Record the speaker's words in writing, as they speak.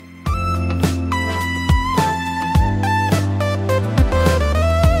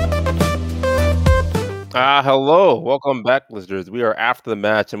Hello, welcome back, listeners. We are after the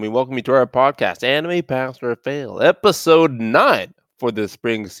match, and we welcome you to our podcast, Anime Pass or Fail, episode 9 for the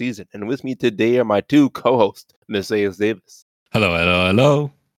spring season. And with me today are my two co-hosts, Miss A.S. Davis, Hello, hello,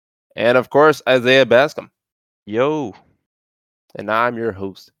 hello. and of course, Isaiah Bascom. Yo. And I'm your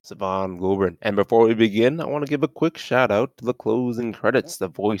host, Savan Gobern. And before we begin, I want to give a quick shout out to the closing credits, the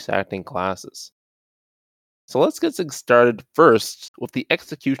voice acting classes. So let's get things started first with the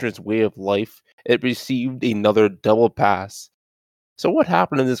Executioner's Way of Life. It received another double pass. So what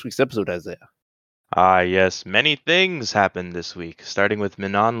happened in this week's episode, Isaiah? Yes, many things happened this week, starting with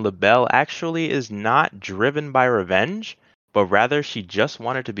Minon LaBelle actually is not driven by revenge, but rather she just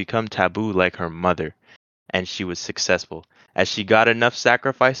wanted to become taboo like her mother. And she was successful, as she got enough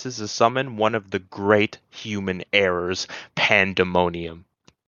sacrifices to summon one of the great human errors, Pandemonium.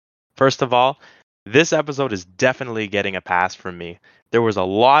 First of all, this episode is definitely getting a pass from me. There was a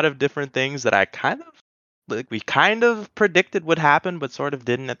lot of different things that we kind of predicted would happen, but sort of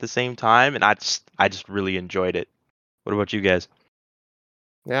didn't at the same time, and I just really enjoyed it. What about you guys?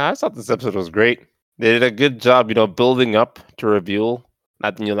 Yeah, I thought this episode was great. They did a good job, building up to reveal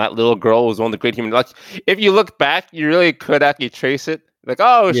that that little girl was one of the great human. Like, if you look back, you really could actually trace it. Like,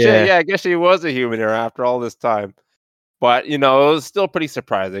 oh shit, yeah, I guess she was a human error after all this time. But it was still pretty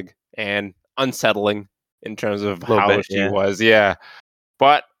surprising and unsettling in terms of how she was. Yeah,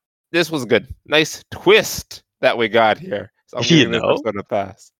 but this was good. Nice twist that we got here. So I'm giving this episode a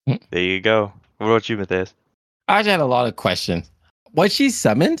pass. There you go. What about you, Matthias? I actually had a lot of questions. Was she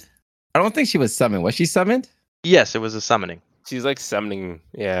summoned? I don't think she was summoned. Was she summoned? Yes, it was a summoning. She's like summoning,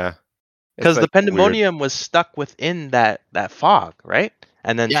 yeah. Because the Pandemonium was stuck within that fog, right?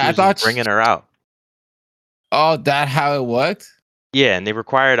 And then she was bringing her out. Oh, that how it worked? Yeah, and they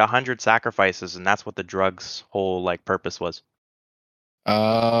required 100 sacrifices, and that's what the drug's whole purpose was.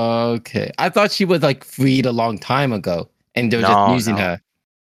 Okay. I thought she was freed a long time ago, and they were just using her.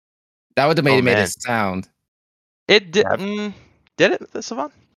 That would have made a sound. It did. Did it,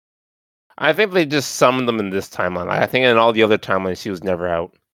 Savan? I think they just summoned them in this timeline. I think in all the other timelines, she was never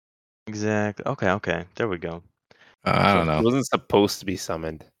out. Exactly. Okay. There we go. I don't know. She wasn't supposed to be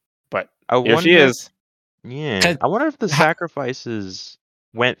summoned, but here she is. Yeah. I wonder if the sacrifices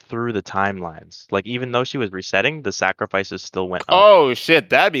went through the timelines. Like, even though she was resetting, the sacrifices still went up. Oh, shit.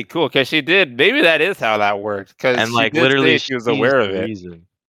 That'd be cool, because she did. Maybe that is how that worked, because literally she was aware of it. Reason.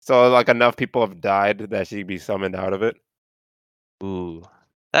 So, enough people have died that she'd be summoned out of it. Ooh.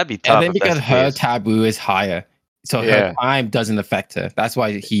 That'd be tough. And then because her taboo is higher, so her time doesn't affect her. That's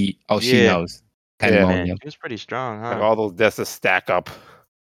why she knows. Pandemonium. She was pretty strong, huh? All those deaths stack up.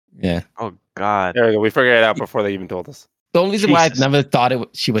 Yeah. Oh, God. There we go. We figured it out before they even told us. The only reason why I never thought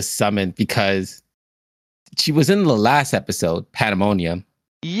she was summoned, because she was in the last episode, Pandemonium.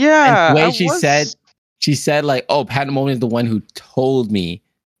 Yeah. And the way she said oh, Pandemonium is the one who told me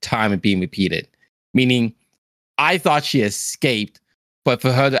time is being repeated. Meaning, I thought she escaped, but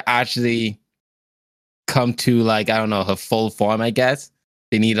for her to actually come to I don't know, her full form, I guess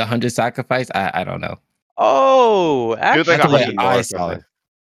they need 100 sacrifice. I don't know. Oh, actually, that's the way I saw it.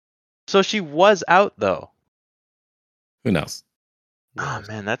 So she was out though. Who knows? Oh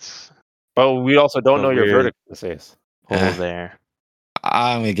man, that's. But we also don't know your verdict. This there.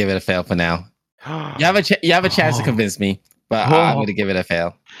 I'm gonna give it a fail for now. You have a chance to convince me, but I'm gonna give it a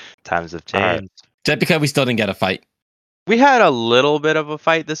fail. Times have changed. Just because we still didn't get a fight. We had a little bit of a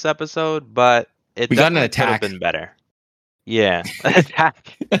fight this episode, but we got an attack. Could have been better. Yeah, an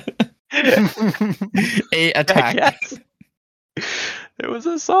attack. A attack. Yes. It was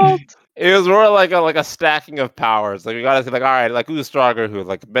assault. It was more like a stacking of powers. We gotta say, all right, who's stronger? Who?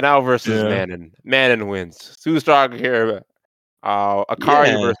 Benal versus Manon. Manon wins. Who's stronger here?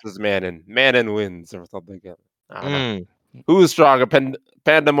 Akari versus Manon. Manon wins, or something like that. I don't know. Who's stronger?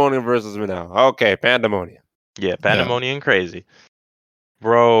 Pandemonium versus Manal. Okay, Pandemonium. Yeah, Pandemonium crazy.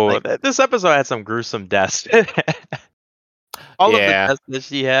 Bro, this episode had some gruesome deaths. All of the deaths that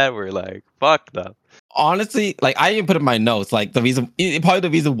she had were fucked up. Honestly, I even put in my notes, probably the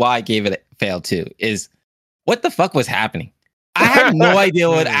reason why I gave it a fail too is what the fuck was happening? I had no idea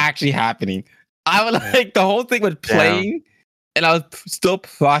what was actually happening. I was the whole thing was playing and I was still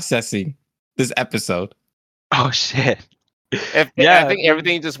processing this episode. Oh shit. I think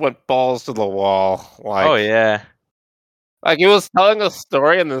everything just went balls to the wall. Oh yeah. It was telling a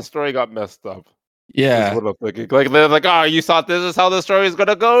story and the story got messed up. Yeah. What I'm thinking. They're oh, you thought this is how the story is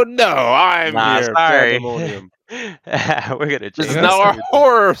gonna go? No, I'm here. Sorry. We're gonna change. This is now a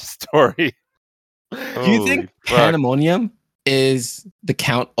horror story. Do you think Pandemonium is the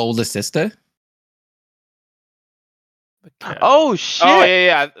Count older sister? Oh shit! Oh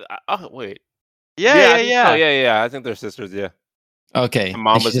yeah. Oh wait. Yeah. Yeah. I think they're sisters. Yeah. Okay. The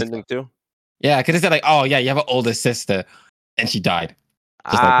mom And she was just- hinting too. Yeah, because they said like, oh yeah, you have an older sister, and she died.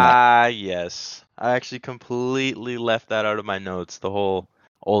 Just like that. Yes. I actually completely left that out of my notes. The whole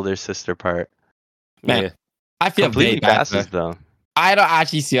older sister part. Man, Yeah. I feel very Completely bad for passes her. though. I don't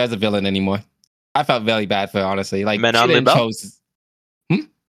actually see her as a villain anymore. I felt very bad for her, honestly. Like Menon she didn't Libel? chose.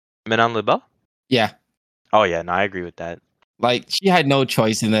 Menon Libel? Yeah, Oh yeah, no, I agree with that. like she had no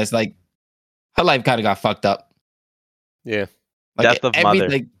choice in this. Like her life kind of got fucked up. Yeah. Like Death of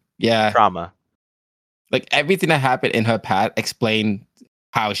mother. Yeah, Trauma. like everything that happened in her past explained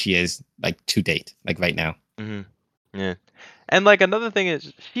how she is like to date, like right now. Hmm. Yeah. And like another thing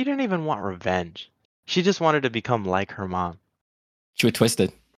is she didn't even want revenge. She just wanted to become like her mom. She was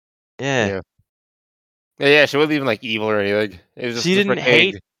twisted. Yeah. Yeah. She wasn't even like evil or anything. It was just She a didn't different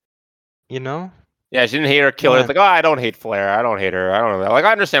hate- egg. You know? Yeah, she didn't hate her killer. Yeah. It's like, oh, I don't hate Flair. I don't hate her. I don't know. Like,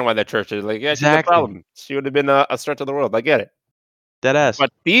 I understand why the church is like, yeah, she's a Exactly. problem. She would have been a threat to the world. I get it. Dead ass. But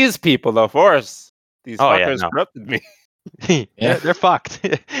these people, the Force, these Oh, yeah, fuckers no. corrupted me. Yeah. They're fucked.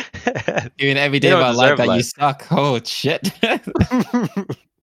 Even every day don't of our life deserve that you life. suck. Oh shit.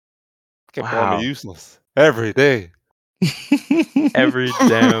 Kept calling Wow. me useless every day. Every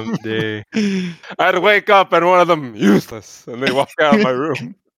damn day. I'd wake up and one of them useless, and they walk out of my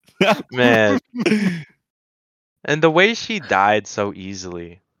room. Man. And the way she died so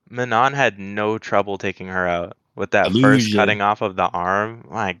easily, Manon had no trouble taking her out with that first Illusion. cutting off of the arm.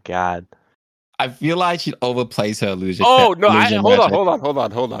 My God. I feel like she overplays her illusion. Oh no! illusion Hold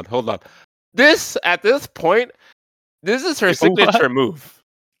magic. on. This at this point, this is her signature move.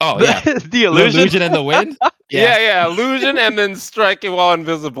 Oh yeah, the the illusion and the wind. Yeah, illusion and then striking while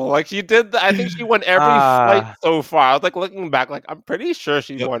invisible. Like she did. I think she won every fight so far. I was like looking back, like I'm pretty sure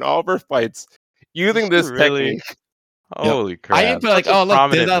she's won all of her fights using Did this she really? technique. Holy crap. I even feel like, Such a oh look, there's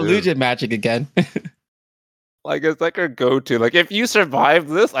prominent that move. illusion magic again. Like it's like her go-to. Like if you survive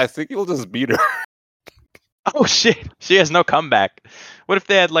this, I think you'll just beat her. Oh shit. She has no comeback. What if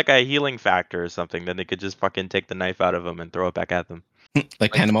they had like a healing factor or something? Then they could just fucking take the knife out of them and throw it back at them.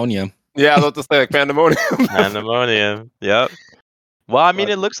 Like pandemonium. Yeah, I was about to say like pandemonium. Pandemonium. Yep. Well, I mean,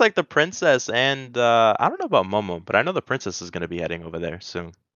 it looks like the princess and I don't know about Momo, but I know the princess is going to be heading over there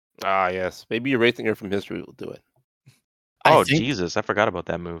soon. Ah, yes. Maybe erasing her from history will do it. Oh I think, Jesus, I forgot about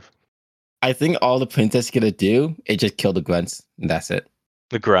that move. I think all the princess gonna do is just kill the grunts, and that's it.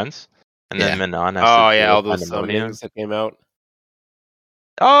 The grunts, and then Yeah. Manon has Oh to yeah, deal all with those Pandemonium. summonings that came out.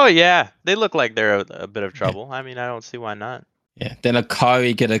 Oh yeah, they look like they're a bit of trouble. I mean, I don't see why not. Yeah. Then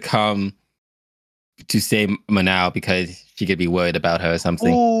Akari gonna come to save Manao because she could be worried about her or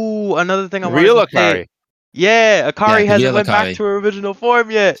something. Ooh, another thing I wanted Real to say. Akari. Yeah, Akari Yeah, the hasn't real went back Akari. to her original form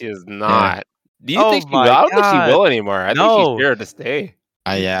yet. She is not. Do you Oh think she my will? I don't think she God. will anymore. I think No. she's here to stay.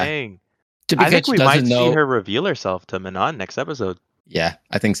 Yeah. Dang. Because I think she we might doesn't see know. her reveal herself to Manon next episode. Yeah,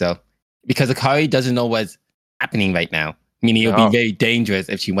 I think so. Because Akari doesn't know what's happening right now. Meaning it would No. be very dangerous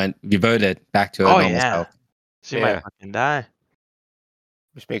if she went reverted back to her Oh normal yeah, self. she Yeah. might fucking die.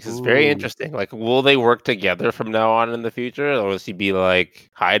 Which makes this very Ooh. interesting. Like, will they work together from now on in the future? Or will she be like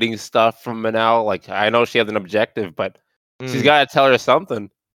hiding stuff from Manal? Like, I know she has an objective, but she's Mm, got to tell her something.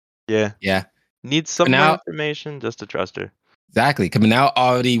 yeah, Yeah, needs some more now- information just to trust her. exactly. Because now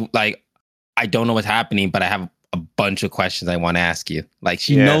already like I don't know what's happening, but I have a bunch of questions I want to ask you. Like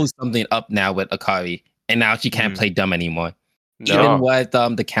she Yeah. knows something up now with Akari, and now she can't Mhm. play dumb anymore. No. Even what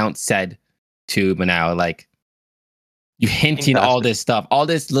the count said to Manao, like you hinting all Fantastic. this stuff, all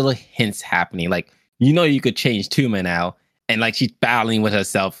this little hints happening. Like you could change to Manao, and like she's battling with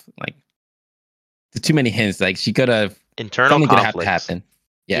herself. Like there's too many hints. Like she could have Internal something could have to conflicts. happen.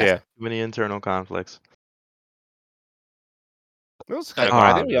 yeah. Yeah. Too many internal conflicts. It was kind of Aw,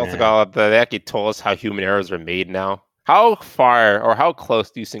 cool. I think we also man. got they actually told us how human errors are made now. How far or how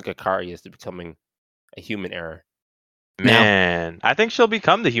close do you think Akari is to becoming a human error? Now- Man, I think she'll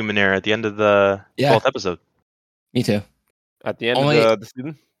become the human error at the end of the Yeah. 12th episode. Me too. At the end Only- of the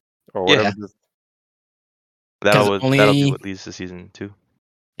season? Or Yeah. whatever. this- That'll only- do at least the season 2.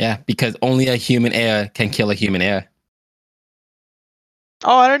 Yeah, because only a human heir can kill a human heir.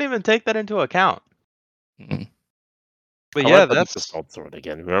 Oh, I didn't even take that into account. Mhm. But I yeah, like the that's assault sword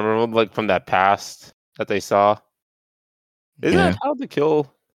again. Remember like from that past that they saw? Isn't Yeah. that how to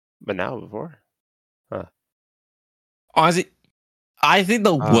kill Manao before? Honestly, I think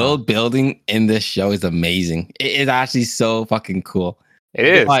the Ah. world building in this show is amazing. It is actually so fucking cool. It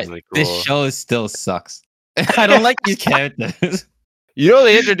is But really cool. this show still sucks. I don't like these characters. You know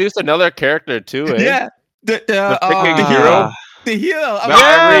they introduced another character too, eh? Yeah. The freaking hero. hero? The hero. Not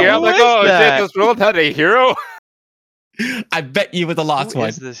Yeah, every year, I'm who like, is oh that? shit, this world had a hero. I bet you was the last Who one.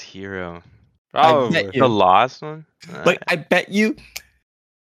 is this hero? Probably. you. The Lost one. Like, I bet you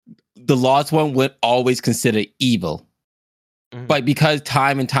the Lost one would always consider evil. Mhm. But because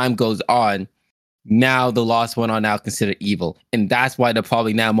time and time goes on, now the Lost one are now considered evil. And that's why they're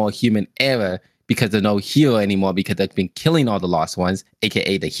probably now more human era, because there's no hero anymore, because they've been killing all the Lost ones,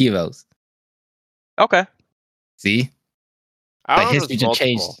 aka the heroes. Okay. See? I The don't know if history it's just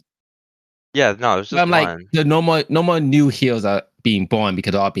changed. multiple. Yeah, no, there's So just I'm like, one. no more new heroes are being born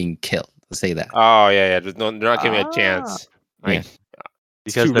because they're all being killed. Let's say that. Oh yeah. They're not giving a Ah. chance. Yeah. Like, it's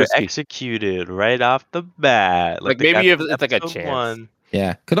Because too they're risky. executed right off the bat. Like they got maybe if from it's like a episode chance. 1.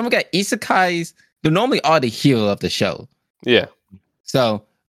 Yeah. Because don't forget, isekais, they normally are the hero of the show. Yeah. So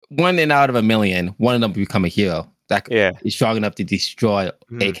one in out of a million, one of them will become a hero that Yeah. is strong enough to destroy,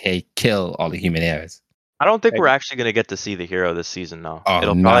 Hmm. aka kill all the human heirs. I don't think Like- we're actually gonna get to see the hero this season, though. Oh,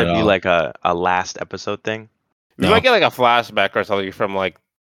 It'll not probably at be all. like a last episode thing. We No. might get like a flashback or something from like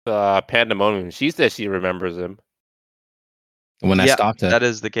Pandemonium. She says she remembers him. When I Yeah, stopped her. that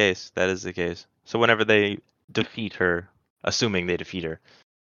is the case. That is the case. So whenever they defeat her, assuming they defeat her,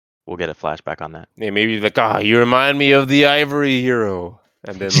 we'll get a flashback on that. Yeah, maybe like, you remind me of the Ivory Hero,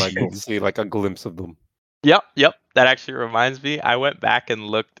 and then like we'll see like a glimpse of them. Yep. That actually reminds me. I went back and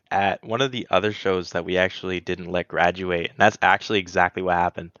looked at one of the other shows that we actually didn't let graduate, and that's actually exactly what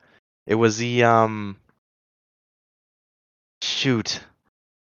happened. It was the shoot,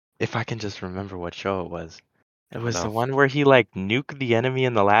 if I can just remember what show it was. It was the Enough. one where he like nuked the enemy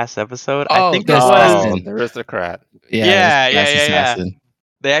in the last episode. Oh, I think the it was. assassin. The aristocrat. Yeah, that's yeah. assassin.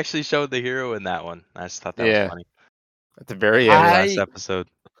 They actually showed the hero in that one. I just thought that was Yeah. funny. At the very The end. last episode.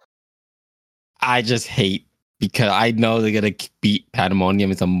 I just hate because I know they're gonna beat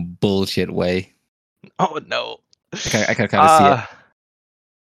Pandemonium in some bullshit way. Oh no. I can kind of see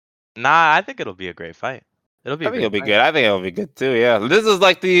it. Nah, I think it'll be a great fight. It'll be. I a think great it'll be fight. good. I think it'll be good too. Yeah, this is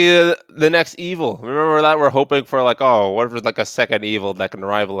like the next evil. Remember that we're hoping for like, what if it's like a second evil that can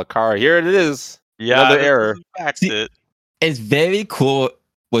rival Akari? Here it is. Yeah, Another this error. is in fact See- it. It's very cool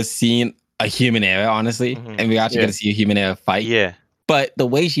was seeing a human era, honestly, Mhm. and we're actually Yeah. gonna see a human era fight. Yeah. But the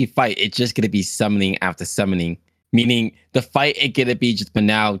way she fight, it's just gonna be summoning after summoning. Meaning the fight ain't gonna be just for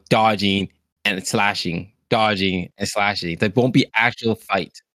now dodging and slashing, dodging and slashing. There won't be actual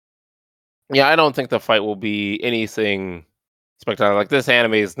fight. Yeah, I don't think the fight will be anything spectacular. Like this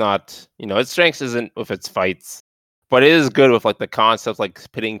anime is not, its strength isn't with its fights, but it is good with like the concepts,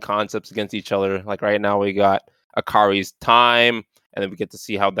 like pitting concepts against each other. Like right now we got Akari's time, and then we get to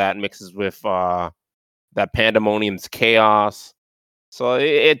see how that mixes with that Pandemonium's chaos. So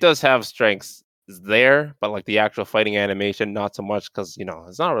it does have strengths there, but like the actual fighting animation, not so much because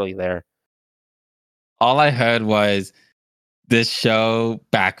it's not really there. All I heard was this show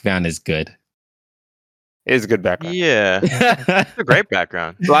background is good. It is a good background. Yeah. It's a great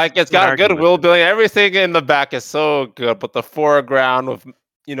background. Like it's Can't got argue good with will it. building. Everything in the back is so good, but the foreground with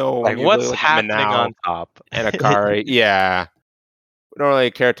when Like you what's really look at happening Manao on top? and Akari, yeah, we don't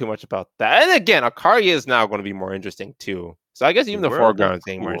really care too much about that. And again, Akari is now going to be more interesting too. So I guess even the World foreground is is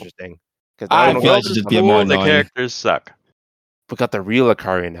getting more cool. interesting because I now feel we like it should just be more the annoying. characters suck. got the real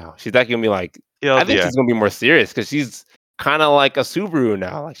Akari now. She's actually gonna be like, I think TLDR. she's gonna be more serious because she's kind of like a Subaru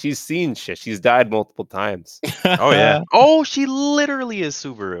now. Like she's seen shit. She's died multiple times. Oh yeah. Oh, she literally is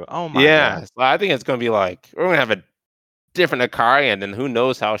Subaru. Oh my Yeah, god. so I think it's gonna be like we're gonna have a different Akari, and then who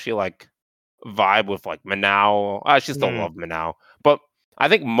knows how she like vibe with like Manao. She still love Manao, but I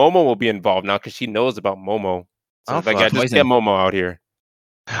think Momo will be involved now because she knows about Momo. So Oh, it's like, fuck. just get Momo out here.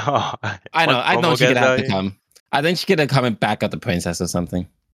 I know Once she Momo could gets have out to here, come. I think she could have come and back up the princess or something.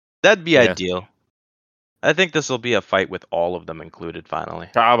 that'd be Yeah. ideal. I think this will be a fight with all of them included finally.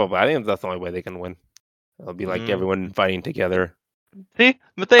 Probably, I think that's the only way they can win. It'll be like Mm. everyone fighting together. See,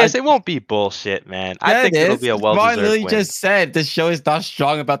 Matthias, it won't be bullshit, man. I think it'll be a Martin well-deserved literally win. just said this show is not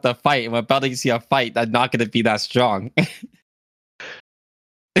strong about the fight, and we're about to see a fight that's not going to be that strong.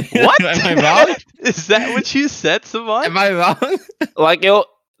 What? Am I wrong? Is that what you said, Savon? Am I wrong? Like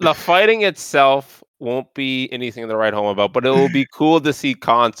the fighting itself won't be anything to write home about, but it will be cool to see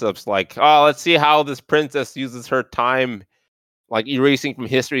concepts like, let's see how this princess uses her time, like erasing from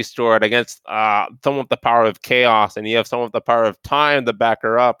history stored against someone with the power of chaos, and you have someone with the power of time to back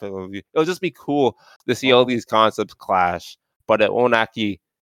her up. It'll just be cool to see all these concepts clash, but it won't actually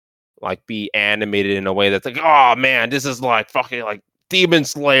like be animated in a way that's like, oh man, this is like fucking like Demon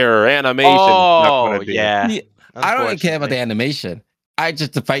Slayer animation. It's not Oh gonna be. yeah. Yeah, I don't even care about the Unfortunately. animation.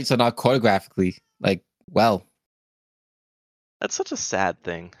 The fights are not choreographically well. That's such a sad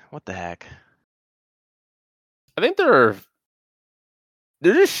thing. What the heck? I think they're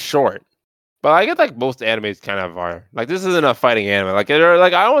just short. But I get like most animes kind of are. Like this isn't a fighting anime. Like I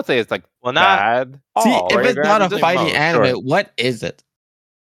don't want to say it's like Well, not bad. See, all, if right, it's guys? not a It's just fighting short. anime, what is it?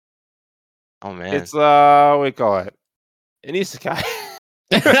 oh man. It's what do we call it? An isekai.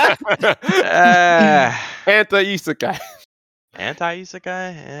 Anti-isekai.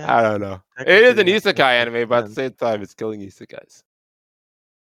 Anti-isekai? Yeah. I don't know. It is an Technically, isekai yeah, anime, but at the same time, it's killing isekais.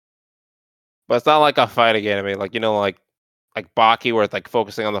 But it's not like a fighting anime, like like Baki, where it's like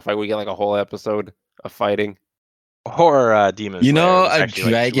focusing on the fight. We get like a whole episode of fighting. Or Demon You Slayer. know, It's a actually,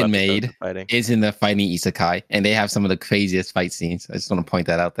 like, 2 Dragon episodes Maid of fighting. is in the fighting isekai, and they have some of the craziest fight scenes. I just want to point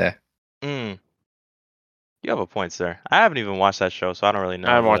that out there. Mm. You have a point, sir. I haven't even watched that show, so I don't really know.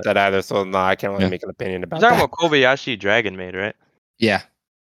 I haven't but- watched that either, so no, I can't really Yeah. make an opinion about You're talking that. about Kobayashi Dragon Maid, right? Yeah,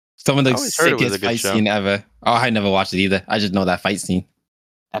 some of the I always heard it was a sickest good fight show. scene ever. Oh, I never watched it either. I just know that fight scene.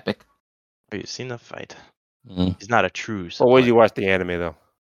 Epic. Oh, you've seen the fight. Mm, He's not a true. Well, would supporter. you watch the anime though?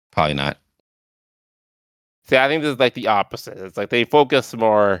 probably not. See, I think this is like the opposite. It's like they focus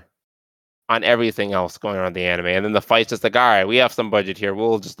more on everything else going on in the anime, and then the fight's just like, all right, we have some budget here.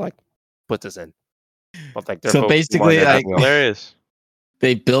 We'll just like put this in. But like they're So focusing more on basically, like, everything else. Hilarious.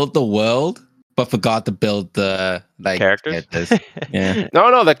 They built the world, but forgot to build the like Characters. Yeah.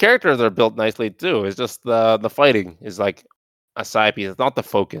 No, the characters are built nicely too. It's just the fighting is like a side piece. It's not the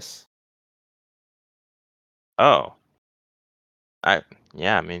focus. Oh.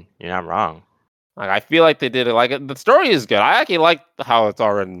 Yeah, I mean, you're not wrong. Like I feel like they did it. Like the story is good. I actually like how it's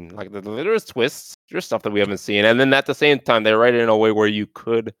all written. Like there's twists, there's stuff that we haven't seen, and then at the same time they write it in a way where you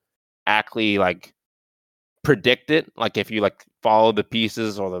could actually like predict it. Like if you like follow the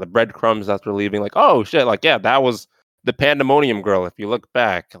pieces or the breadcrumbs that they're leaving, like oh shit, like yeah, that was the Pandemonium girl. If you look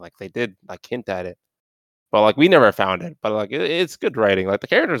back, like they did like hint at it, but like we never found it. But like it's good writing. Like the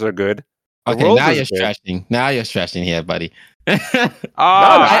characters are good. The Okay, world now is you're good. stretching. Now you're stretching here, buddy. No,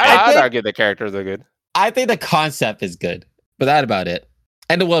 I I'd think- argue the characters are good. I think the concept is good, but that about it.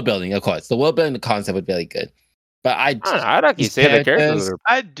 And the world building, of course. The world building, the concept would be really good. But I don't know, I'd actually these say the characters- characters are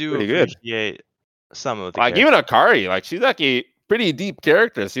I do Pretty good. appreciate some of the like even Akari. Like she's actually pretty deep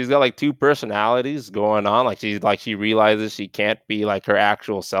character. She's got like two personalities going on. Like she realizes she can't be like her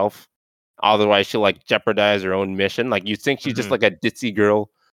actual self, otherwise she'll like jeopardize her own mission. Like you think she's just Mhm. like a ditzy girl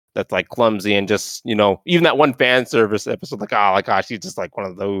that's like clumsy and just even that one fan service episode, like oh my gosh, she's just like one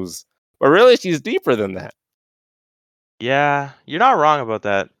of those. But really, she's deeper than that. Yeah, you're not wrong about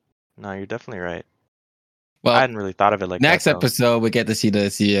that. No, you're definitely right. I well, hadn't really thought of it like next that. though. episode we get to see the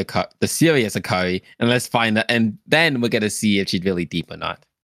serious Akari, and let's find that, and then we get to see if she's really deep or not.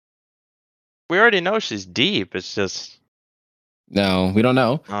 We already know she's deep. It's just, No, we don't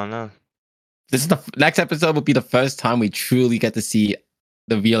know. I don't know. This is the next episode will be the first time we truly get to see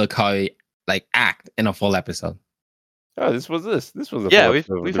the real Akari like act in a full episode. Oh, this was a Yeah, full we've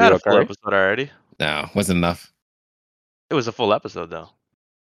episode of we've The had Real a full Akari. episode already. No, wasn't enough. It was a full episode though.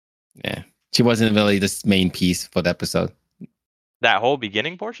 Yeah, she wasn't really the main piece for the episode. That whole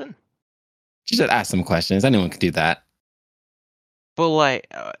beginning portion. She should ask some questions. Anyone could do that. But like,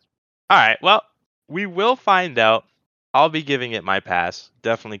 all right. Well, we will find out. I'll be giving it my pass.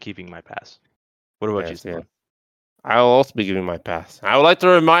 Definitely keeping my pass. What about Yes, you, yeah. Steve? I will also be giving my pass. I would like to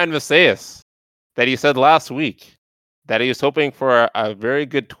remind Visayas that he said last week that he was hoping for a very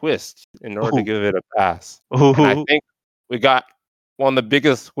good twist in order to Ooh. give it a pass. And I Ooh, think we got one of the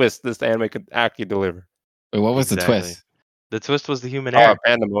biggest twists this anime could actually deliver. Wait, what was the Exactly. twist? the twist was the human Oh, hair.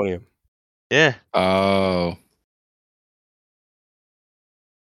 Pandemonium. Yeah, Oh,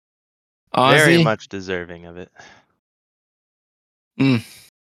 very honestly, much deserving of it. I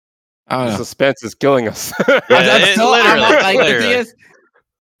don't The know. suspense is killing us. Yeah, I'm it- still, literally, I'm, like, the thing literally. is,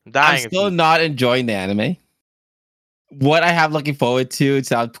 I'm dying. I'm still not enjoying the anime. What I have looking forward to, it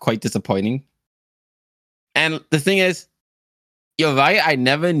sounds quite disappointing. And the thing is, you're right. I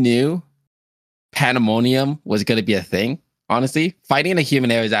never knew Pandemonium was going to be a thing. Honestly, fighting in a human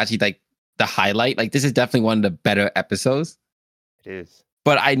hair is actually like the highlight. Like this is definitely one of the better episodes. It is.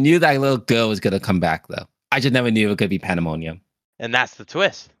 But I knew that little girl was going to come back though. I just never knew it was going to be Pandemonium. and that's the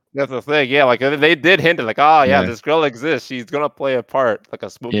twist. That's the thing. Yeah, like they did hint at like, oh yeah, Yeah. this girl exists. She's gonna play a part, like a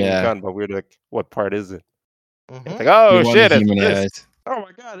smoking Yeah. gun. But we're like, what part is it? Mhm. It's like, oh We want shit, the it's human this. hairs. Oh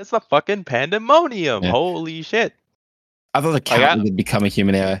my god, it's the fucking Pandemonium. Yeah. Holy shit. I thought the I cat got- would become a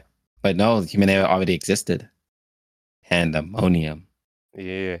human hair, but no, the human hair already existed. Pandemonium.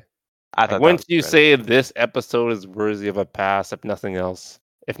 Yeah. I Like, thought that wouldn't was you incredible. say this episode is worthy of a pass, if nothing else?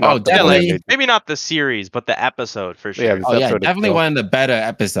 If Oh, not, the Yeah, way definitely. like, maybe not the series, but the episode for sure. Yeah, this Oh yeah, episode definitely itself. one of the better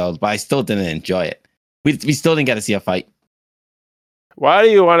episodes, but I still didn't enjoy it. We still didn't get to see a fight. Why do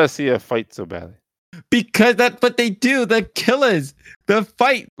you want to see a fight so badly? Because that's what they do. The killers, the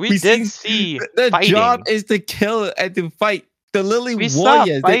fight. We did see the fighting. job is to kill and to fight. The Lily We saw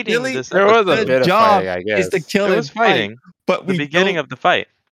warriors. fighting Lily, this There was a episode. bit of job fighting, I is guess. to kill There and was fighting. fight. But The we beginning don't, of the fight.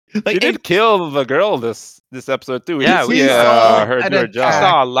 She like did kill the girl this episode too. We Yeah, did we see saw her an do her We job. attack.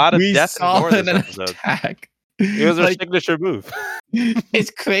 saw a lot of we death and saw gore this an episode. attack. It was her Like, signature move.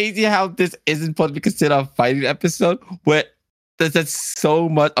 it's crazy how this isn't supposed to be considered a fighting episode where there's so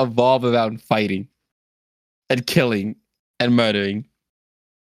much evolve around fighting and killing and murdering.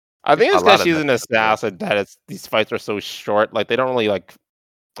 I think it's A lot because of she's that an episode. assassin that these fights are so short. Like they don't really like.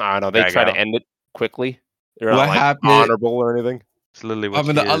 I don't know. They Drag try to out. end it quickly. They're What not like happened- honorable or anything. It's literally I what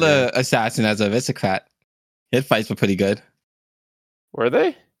mean, she the is, other yeah. assassin as an aristocrat, his fights were pretty good. Were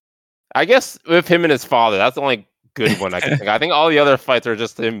they? I guess with him and his father, that's the only good one I can think. I think all the other fights are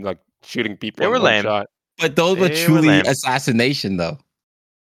just him like shooting people They in were one lame. shot. But those were They were truly lame. assassination, though.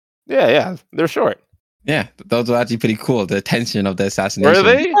 Yeah, they're short. Yeah, those were actually pretty cool. The tension of the assassination. Were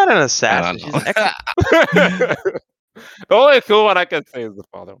they? She's not an I assassin. don't She's know. an ex- The only cool one I can say is the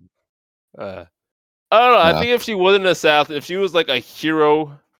father. I don't know. I Yeah. think if she wasn't an assassin, if she was like a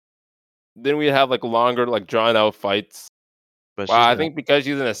hero, then we'd have like longer, like drawn out fights. but Well, I she's think because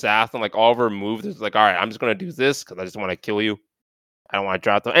she's an assassin, like all of her moves is like, all right, I'm just gonna do this because I just want to kill you. I don't want to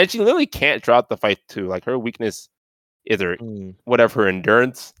drop them, and she literally can't drop the fight too. Like her weakness is her whatever her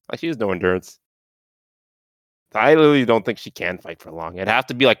endurance. Like she has no endurance. I literally don't think she can fight for long. It'd have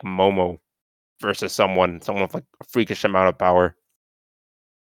to be like Momo versus someone with like a freakish amount of power.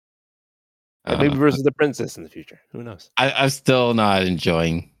 I Like, don't maybe know. versus the princess in the future. Who knows? I'm still not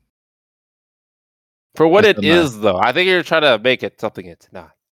enjoying. For what That's it the math. is, though, I think you're trying to make it something it's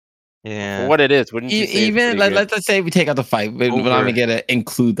not. Yeah. For what it is, wouldn't you say? it's Even pretty like good? let's say we take out the fight. We're not Over. even gonna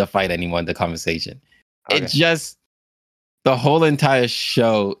include the fight anymore in the conversation. Okay. It just the whole entire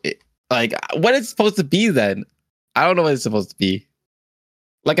show. Like what it's supposed to be then. I don't know what it's supposed to be.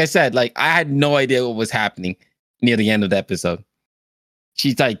 Like I said, like I had no idea what was happening near the end of the episode.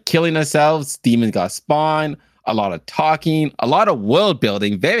 She's like killing herself. Demons got spawned. A lot of talking. A lot of world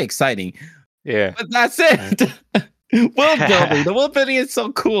building. Very exciting. Yeah. But that's it. World building. The world building is so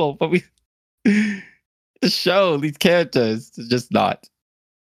cool, but the show, these characters, they're just not.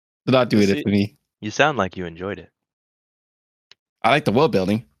 They're not doing it for me. You sound like you enjoyed it. I like the world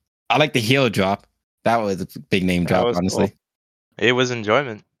building. I like the hero drop. That was a big name That drop, was honestly. cool. It was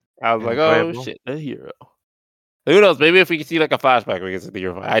enjoyment. I was like, oh Enjoyable. shit, a hero. Who knows? Maybe if we can see like a flashback, we can see the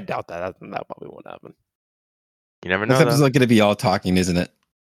hero. I doubt that. That probably won't happen. You never know. This though. episode's going to be all talking, isn't it?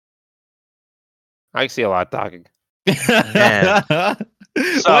 I can see a lot of talking. Man. What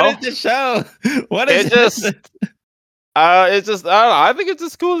So- is the show? What is It just, it's just, I don't know. I think it's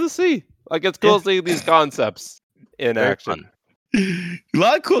just cool to see. Like it's cool Yeah. to see these concepts in Very action. fun. A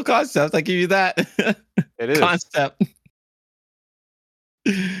lot of cool concepts. I give you that. It is. Concept.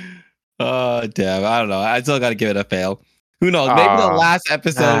 Oh damn! I don't know. I still got to give it a fail. Who knows? Maybe the Ah. last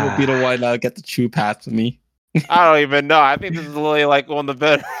episode will be the one that'll get the true pass for me. I don't even know. I think this is literally like one of the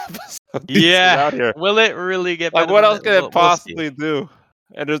better episodes Yeah. out here. Will it really get Like better what than else that? can We'll it see. possibly do?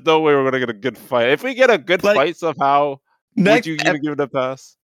 And there's no way we're gonna get a good fight. If we get a good Like, fight somehow, would Next, you even give it a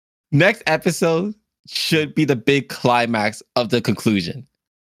pass? next episode should be the big climax of the conclusion,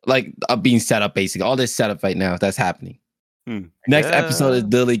 like being set up. Basically, all this setup right now that's happening. Next Yeah. episode is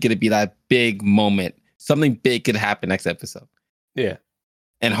literally going to be that big moment. Something big could happen next episode, Yeah.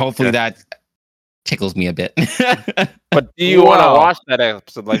 and hopefully Okay. that tickles me a bit. But do you want to Wow. watch that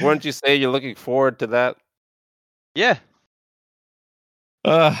episode? Like, wouldn't you say you're looking forward to that? Yeah.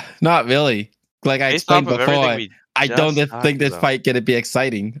 Not really. Like I Based off explained of everything before, we I don't just think this talked about. fight gonna be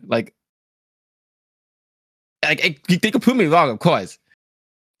exciting. Like they could prove me wrong, of course.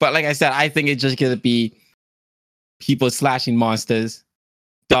 But like I said, I think it's just gonna be people slashing monsters,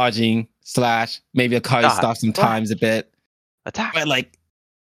 dodging, slash, maybe a car Dodge, stop sometimes a bit. Attack. But like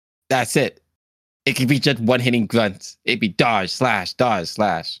that's it. It could be just one hitting grunts. It'd be dodge, slash, dodge,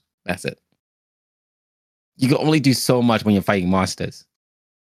 slash. That's it. You can only do so much when you're fighting monsters.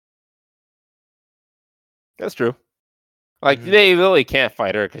 That's true. Like Mhm. they really can't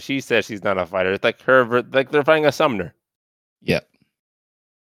fight her because she says she's not a fighter. It's like her, like they're fighting a summoner.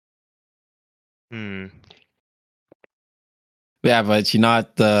 Hmm. Yeah, but she's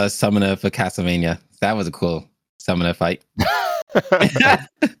not the summoner for Castlevania. That was a cool summoner fight.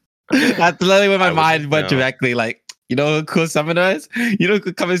 That's literally where my I mind wouldn't went know. directly. Like, you know who a cool summoner is? You know who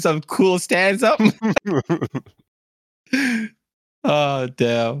could come in some cool stands up? Oh,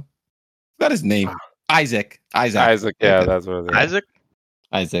 damn. What his name? Isaac. Isaac, yeah, Okay. that's what it is. Isaac.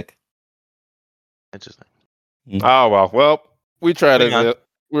 Isaac. Interesting. Oh well, we tried Moving on. it.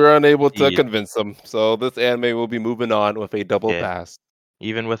 We're unable to Indeed. convince them, so this anime will be moving on with a double Yeah. pass.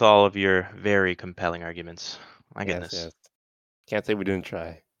 Even with all of your very compelling arguments. My goodness. Yes. Can't say we didn't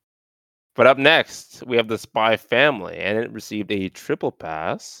try. But up next, we have the Spy Family, and it received a triple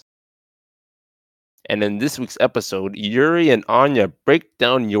pass. And in this week's episode, Yuri and Anya break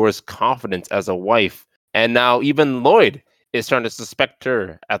down Yor's confidence as a wife, and now even Lloyd is starting to suspect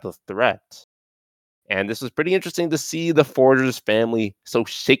her as a threat. And this was pretty interesting to see the Forgers family so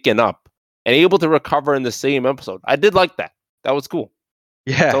shaken up and able to recover in the same episode. I did like that. That was cool.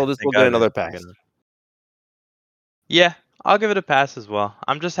 Yeah. So this thank will God get I another didn't bring pass. it up. Yeah, I'll give it a pass as well.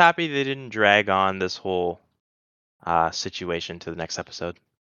 I'm just happy they didn't drag on this whole situation to the next episode.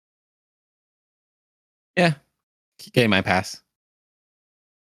 Yeah. Gave my pass.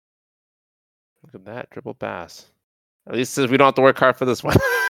 Look at that triple pass. At least we don't have to work hard for this one.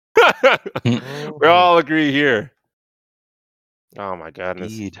 We all agree here. Oh my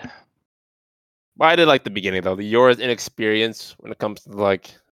goodness. Indeed. But I did like the beginning though. The Yora's inexperience when it comes to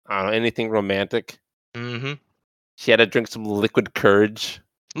like I don't know anything romantic. Mm-hmm. She had to drink some liquid courage.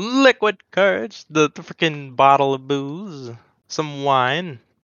 Liquid courage, the freaking bottle of booze, some wine.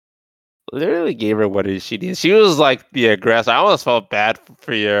 Literally gave her what she needed. She was like the aggressor. I almost felt bad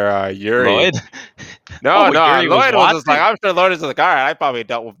for your Yuri. Lloyd. No, Yuri Lloyd was just like, watching? I'm sure Lloyd is just like, all right, I probably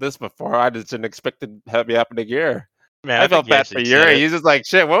dealt with this before. I just didn't expect it to be happening here. Man, I felt think he bad for actually said Yuri. it. He's just like,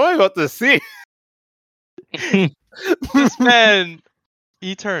 shit, what am I about to see? This man,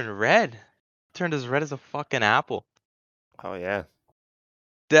 he turned red. Turned as red as a fucking apple. Oh yeah.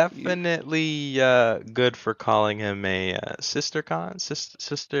 Definitely good for calling him a siscon.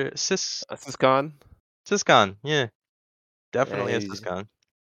 Siscon, yeah. Definitely a he's- siscon.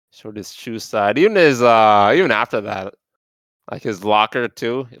 Showed his shoe side. Even even after that. Like his locker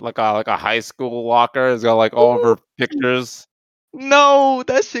too. Like a high school locker. It's got like all of her pictures. No,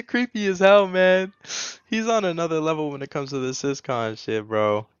 that shit creepy as hell, man. He's on another level when it comes to the siscon shit,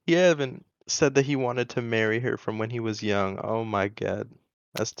 bro. He even said that he wanted to marry her from when he was young. Oh my god.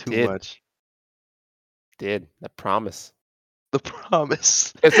 That's too Did. much. Did. I promise. The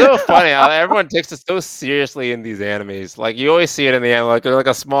promise. It's so funny how everyone takes it so seriously in these animes. Like you always see it in the anime, like they're like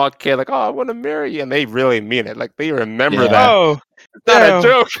a small kid, like, oh, I want to marry you, and they really mean it. Like they remember Yeah. that. Oh, It's not damn. a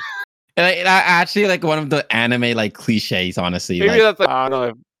joke. And I actually like one of the anime like cliches, honestly. Maybe Like, that's like I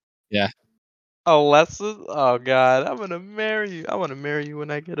don't know. Alessa? Oh god, I'm gonna marry you. I wanna marry you when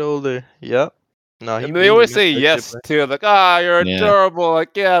I get older. Yep. No, And they always say yes too. Like, ah, you're Yeah. adorable. Like,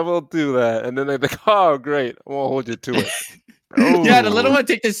 yeah, we'll do that. And then they're like, oh, great, I won't hold you to it. yeah, the little one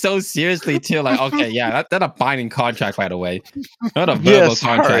take this so seriously too. Like, okay, yeah, that's a binding contract, by the way. Not a verbal Yes,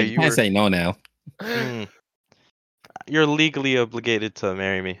 contract. sorry, You you can't were- say no now. You're legally obligated to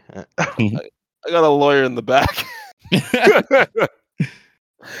marry me. I got a lawyer in the back.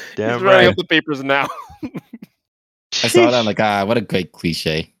 Damn He's writing right. up the papers now. I saw that. I'm like, what a great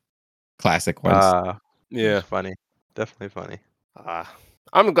cliche, classic ones. Yeah. It's funny. Definitely funny.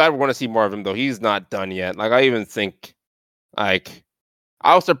 I'm glad we're going to see more of him though. He's not done yet. Like I even think, like,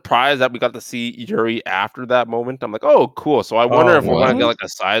 I was surprised that we got to see Yuri after that moment. I'm like, oh, cool. So I wonder if we're going to get what? like a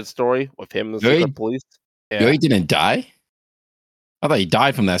side story with him and the Yuri- secret police. Yeah. Yuri didn't die. I thought he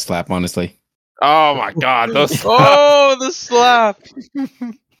died from that slap. Honestly. Oh my god, those. Oh, the slap!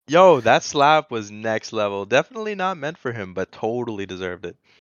 Yo, that slap was next level. Definitely not meant for him, but totally deserved it.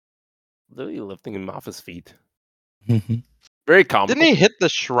 Literally lifting him off his feet. Very comical. Didn't he hit the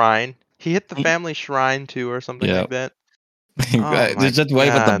shrine? He hit the family shrine too, or something Yeah. like that. my There's just way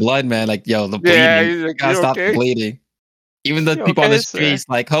with the God. blood, man. Like, yo, the bleeding. Yeah, You he's like, gotta "You stop okay?" the bleeding. Even the You people on okay, the sir? streets,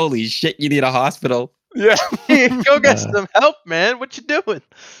 like, holy shit, you need a hospital. Yeah. Go get Uh. some help, man. What you doing?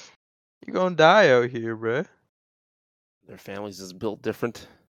 You gonna die out here, bruh. Their families is built different.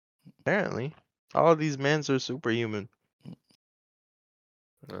 Apparently. All of these men are superhuman.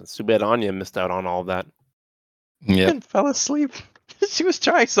 It's too bad Anya missed out on all of that. Yeah, And fell asleep. She was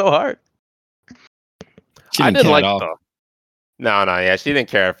trying so hard. she I didn't didn't care like at all. though. No, yeah, she didn't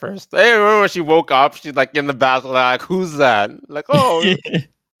care at first. Hey, remember when she woke up? She's like in the bathroom, like, who's that? Like, oh, it's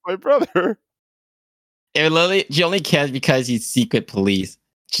my brother. She only cares because he's secret police.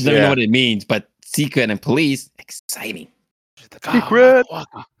 She doesn't Yeah. know what it means, but secret and police, exciting. She's like, Secret. Waka,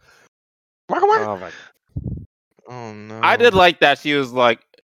 waka. Waka, waka. Oh, my. Oh no. I did like that she was like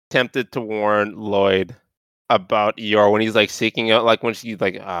tempted to warn Lloyd about Eeyore when he's like seeking out, like when she's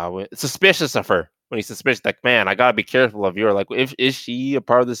like suspicious of her. When he's suspicious, like, man, I gotta be careful of Eeyore. Like, is she a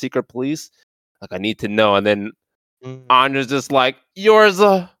part of the secret police? Like, I need to know. And then Anya's just like, yours,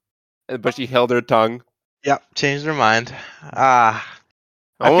 but she held her tongue. Yep, changed her mind. I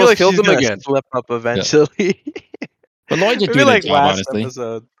feel Almost like killed she's him gonna again. slip up eventually. But Lloyd just Maybe did a like job, last honestly.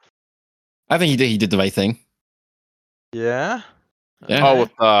 episode. I think he did the right thing. Yeah. Yeah. Oh, Alright.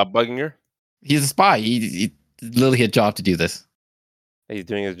 with bugging her. He's a spy. He literally had a job to do this. He's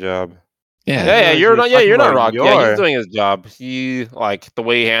doing his job. Yeah. Yeah, realized you you're were not. Yeah, talking you're not about wrong. Yeah, he's Yor. doing his job. He like the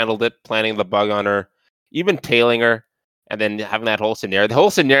way he handled it, planting the bug on her, even tailing her, and then having that whole scenario. The whole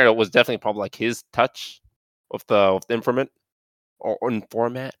scenario was definitely probably like his touch with the informant or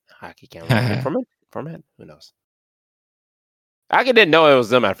informant. I can't remember. Informant. Who knows? I didn't know it was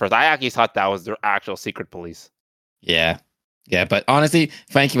them at first. I actually thought that was their actual secret police. Yeah. Yeah. But honestly,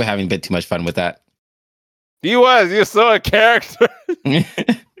 Frankie was having a bit too much fun with that. He was so a character.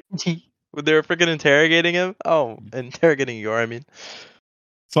 They were freaking interrogating him. Oh, interrogating Yor. I mean,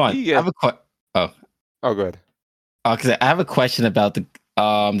 Fine. Yeah. I have a Oh, good. because I have a question about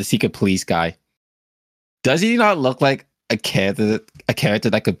the secret police guy. Does he not look like a character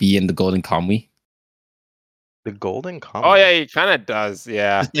that could be in the Golden Kamuy? the Golden Comet. Oh yeah, he kind of does.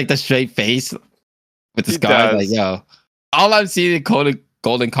 Yeah. Just like the straight face with the He scar. Like, does. yo, all I'm seeing is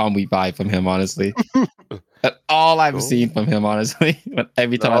Golden Kamuy vibe from him, honestly. That's all I've Cool. seen from him, honestly. But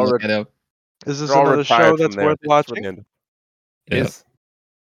every time I They're all look at him, Is this They're all another retired show from that's there. worth They just watching? wouldn't- Yeah. Yes.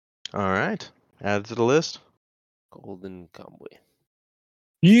 All right, add it to the list. Golden Kamuy.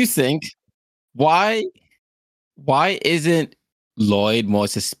 you think why isn't Lloyd more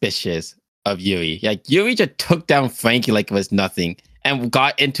suspicious of Yuri? Like Yuri just took down Frankie like it was nothing and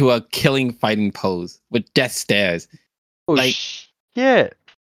got into a killing fighting pose with death stares. Oh Like- shit!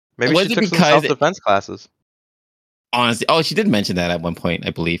 Maybe Was she it took some because self-defense classes. Honestly, oh, she did mention that at one point, I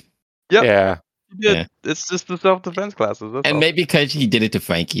believe. Yep. Yeah. She did. Yeah. It's just the self-defense classes. That's And all. maybe because he did it to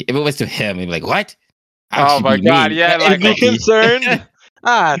Frankie. If it was to him, he'd be like, "What? How Oh should my be God, me?" yeah, And like- Be Frankie- concerned.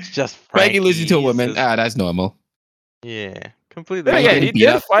 It's just Frankie losing to a Frankie. woman. It's just- That's normal. Yeah, completely. Then Like, again, getting he beat did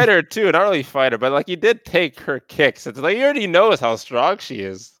up. fight her too. Not really fight her, but like he did take her kicks. It's like he already knows how strong she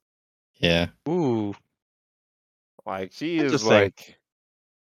is. Yeah. Ooh, Like she is Interesting. like.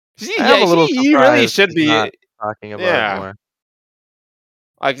 She, I am yeah, a little she really surprised should he's be. not talking about Yeah. it more.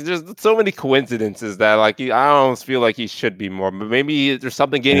 Like there's so many coincidences that like I almost feel like he should be more. But maybe there's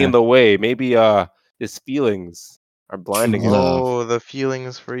something getting Yeah. in the way. Maybe his feelings are blinding him. Love. Oh, the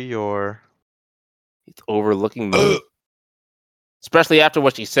feelings for your. He's overlooking them. Especially after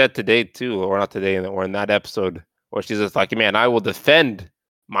what she said today too, or not today, or in that episode, where she's just like, "Man, I will defend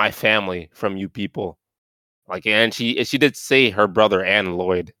my family from you people." Like, and she did say her brother and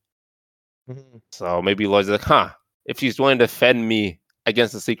Lloyd. So maybe Lloyd's like, "Huh? If she's willing to defend me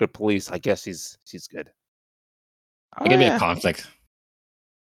against the secret police, I guess she's good." Oh, It could be yeah, a conflict.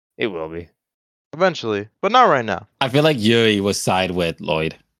 It will be. eventually, but not right now. I feel like Yuri was side with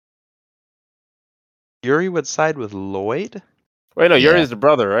Lloyd. Yuri would side with Lloyd. Wait, no, Yeah. Yuri's the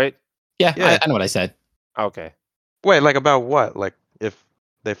brother, right? Yeah, Yeah. I know what I said. Okay. Wait, like about what? Like if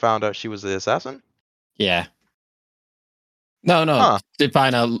they found out she was the assassin? Yeah. No. Huh. To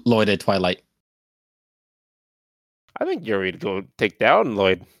find out Lloyd at Twilight. I think Yuri'd go take down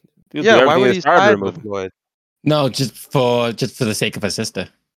Lloyd. He'll do Yeah, why everything in would his he power to side remove with him. Lloyd? No, just for the sake of her sister.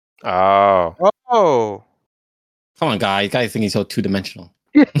 Oh. Oh, Come on, guys. Guys think he's so two dimensional.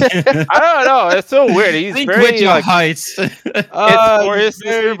 I don't know. It's so weird. He's Think very with your like heights. for his very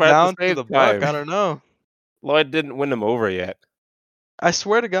sister, but at the down to same the buck. time- I don't know. Lloyd didn't win him over yet. I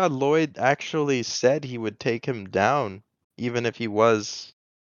swear to God, Lloyd actually said he would take him down, even if he was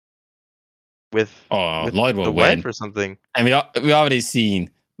with, Oh, with Lloyd the will win. wife or something. And we already seen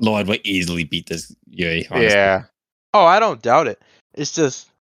Lloyd will easily beat this Yuri. Honestly. Yeah. Oh, I don't doubt it. It's just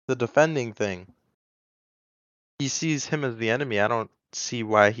the defending thing. He sees him as the enemy. I don't see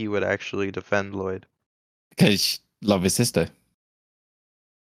why he would actually defend Lloyd. Because she love his sister.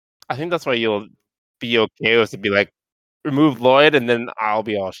 I think that's why you'll be okay with to be like, remove Lloyd and then I'll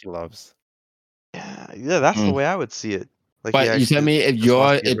be all she loves. Yeah, that's the Mm. way I would see it. Like, But you tell me if just you're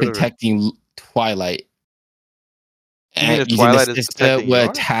wants to get rid of her. protecting Twilight, You mean if you think Twilight the is sister protecting will Yor?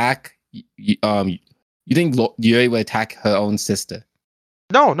 attack? You think Yuri will attack her own sister?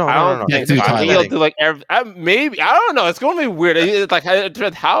 No. I don't Yeah, think through so. I think he'll Twilight. do like maybe I don't know. It's going to be weird. It's like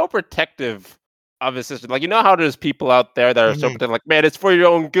how protective of his sister. Like you know how there's people out there that are so Mhm. protective. Like man, it's for your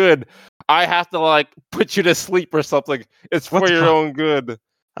own good. I have to like put you to sleep or something. It's for What the your fuck? own good.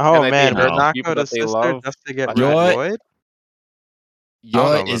 Oh And they man, hurt knock people out that his they sister love. just to get But rid of Yor- Lloyd? Yuri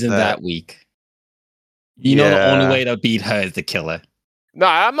about isn't that. that weak. You know the Yeah. only way to beat her is to kill her. No,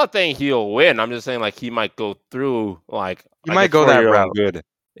 I'm not saying he'll win. I'm just saying like he might go through like He like, might it's go for that your own route. Good.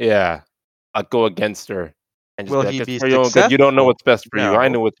 Yeah, like go against her and just Will be like, he it's be for your own good. You don't know successful? what's best for you. I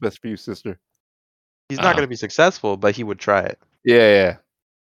No. know what's best for you, sister. He's not Uh. going to be successful, but he would try it. Yeah,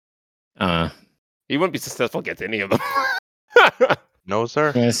 yeah. He wouldn't be successful against any of them. No,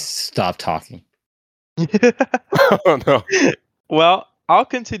 sir. Let's stop talking. Oh no. Well, I'll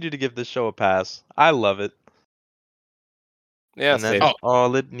continue to give this show a pass. I love it. Yeah, And that's same.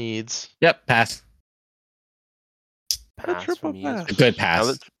 all it needs. Yep, pass. A Pass triple from me as pass. A good well.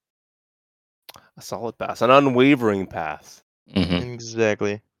 pass. A solid pass, an unwavering pass. Mhm.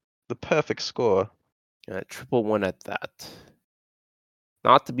 Exactly. The perfect score. And a triple one at that.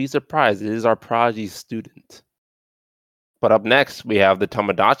 Not to be surprised, it is our Prodigy student. But up next, we have the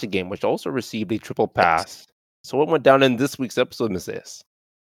Tomodachi game, which also received a triple pass. So what went down in this week's episode, Messias?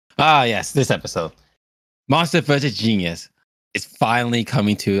 Ah, yes, this episode. Monster vs. Genius is finally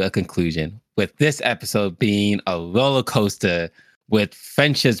coming to a conclusion, with this episode being a roller coaster with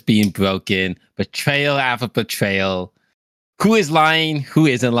friendships being broken, betrayal after betrayal. Who is lying? Who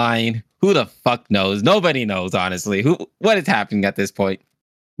isn't lying? Who the fuck knows? Nobody knows, honestly. What is happening at this point?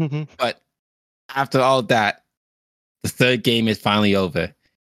 But after all that, the third game is finally over.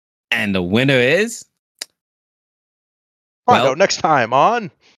 And the winner is... Find Well- out next time on.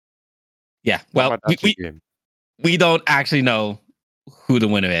 Yeah, well, we don't actually know who the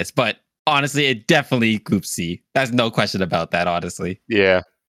winner is, but honestly, it definitely Group C. There's no question about that, honestly. Yeah.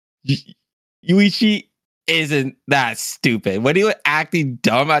 Yuichi isn't that stupid. When he was acting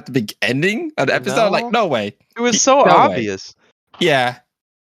dumb at the beginning of the episode, No. like, no way. It was so No way. obvious. Yeah.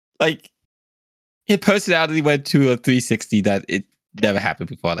 Like, his personality went to a 360 that it never happened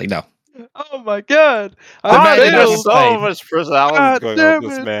before. Like, no. Oh my god. Imagine There's that's so insane. much personality God going on with damn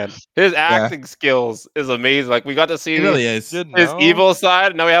this it. man. His acting skills is amazing. Like we got to see It really is. his evil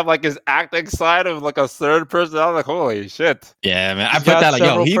side. Now we have like his acting side of like a third personality. Like holy shit. Yeah, man. I He's put got that like, yo,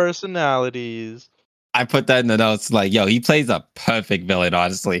 several he personalities. I put that in the notes like, yo, he plays a perfect villain,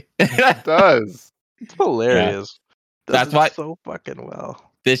 honestly. It does. It's hilarious. That's Does it why- so fucking well.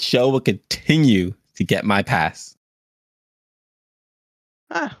 This show will continue to get my pass.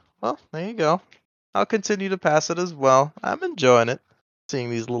 Well, there you go. I'll continue to pass it as well. I'm enjoying it. Seeing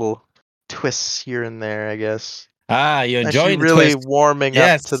these little twists here and there, I guess. Ah, you're Actually enjoying the really twist. warming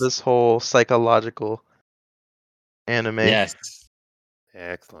Yes. up to this whole psychological anime. Yes.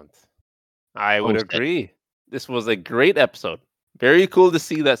 Excellent. I would Oh, shit. agree. This was a great episode. Very cool to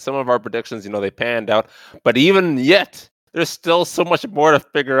see that some of our predictions, they panned out. But even yet, there's still so much more to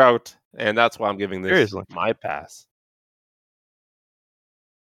figure out. And that's why I'm giving this Seriously. my pass.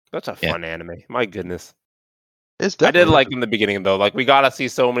 Such a Yeah. fun anime. My goodness. It's I did definitely like in the beginning though. Like we gotta see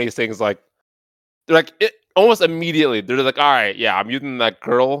so many things like it almost immediately. They're like, all right, yeah, I'm using that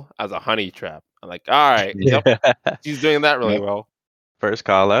girl as a honey trap. I'm like, all right, yep, she's doing that really Yep. well. First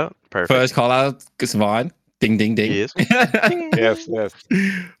call out. Perfect. First call out, Savon. Ding, ding, ding. Yes. Yes, yes. But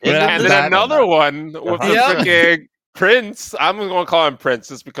after And then that- another one with the Yeah. freaking Prince. I'm gonna call him Prince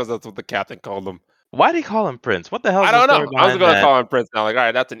just because that's what the captain called him. Why did he call him Prince? What the hell? I don't know. I was gonna call him Prince now. Like, all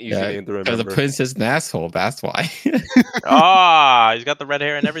right, that's an easy Yeah, name to Because remember. the prince is an asshole. That's why. He's got the red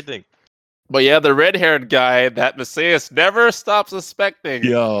hair and everything. But yeah, the red-haired guy that Messias never stopped suspecting.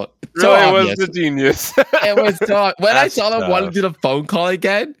 Yo, so really was obvious. the genius. It was so. When I That's saw them want to tough. do the phone call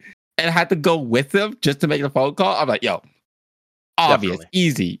again, and I had to go with him just to make the phone call, I'm like, yo, obvious, Definitely.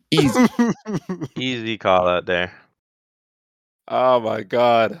 easy. Easy call out there. Oh my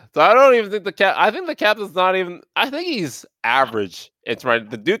god! So I don't even think I think the captain's not even. I think he's average. It's right.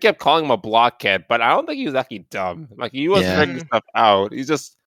 The dude kept calling him a blockhead, but I don't think he was actually dumb. Like he was Yeah. figuring stuff out. He's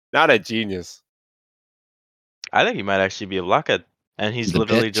just not a genius. I think he might actually be a blockhead. And he's He's a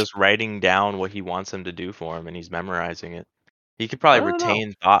literally bitch. just writing down what he wants him to do for him and he's memorizing it. He could probably I don't know.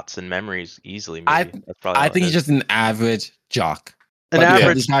 retain thoughts and memories easily. I- Maybe. That's probably I all think it he's is. just an average jock. an But because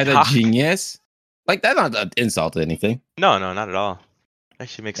average. He's not a jock. genius. Like that's not an insult to anything. No, not at all.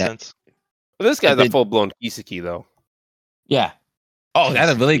 Actually makes Yeah. sense. But this guy's But a full blown Kiseki though. Yeah. Oh,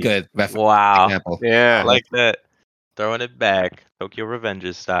 that's a really Kiseki. good Wow. example. Yeah, I like that. Throwing it back. Tokyo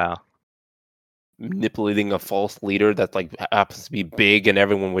Revengers style. manipulating a false leader that like happens to be big and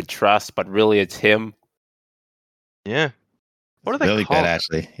everyone would trust, but really it's him. Yeah. What are they Really called? good,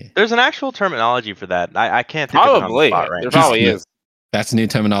 actually. There's an actual terminology for that. I can't think of it on the Probably, spot right there now. probably is. That's new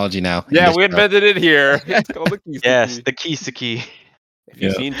terminology now. in Yeah, this we show. invented it here. It's called the Kiseki. Yes, the Kiseki. If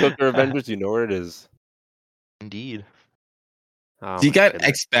you've Yeah. seen Tokyo Revengers, you know where it is. Indeed. Oh Do you my guys goodness.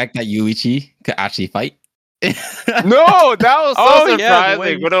 expect that Yuichi could actually fight? No, that was so Oh, yeah, the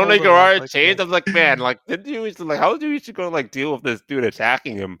way surprising. you When told only him, I was Garara like, changed, yeah. I was like, man, like, did you like how do you go like deal with this dude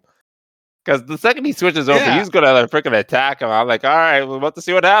attacking him? Because the second he switches over, Yeah. he's gonna like, freaking attack him. I'm like, all right, we're about to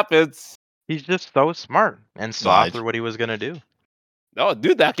see what happens. He's just so smart and saw Right. through what he was gonna do. Oh,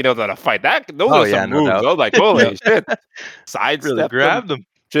 dude, that knows how to fight. Those Oh, are yeah, some no moves. doubt. I was like, holy shit. Sidestep Really him. grabbed him.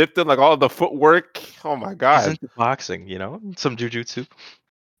 drifting, like all the footwork. Oh my He's god, into boxing, some jujutsu.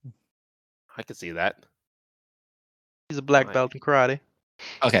 I can see that. He's a black Right. belt in karate.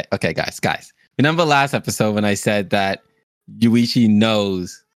 Okay, guys. Remember last episode when I said that Yuichi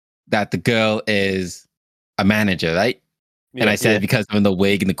knows that the girl is a manager, right? And I said because of the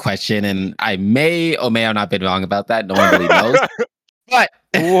wig and the question, and I may or may have not been wrong about that. No one really knows. But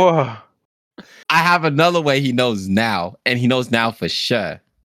Whoa. I have another way he knows now, and he knows now for sure.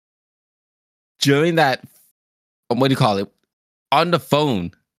 During that, what do you call it? On the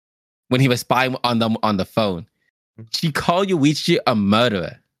phone, when he was spying on them on the phone, she called Yuichi a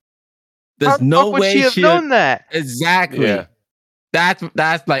murderer. There's no way she have known that. Exactly. Yeah.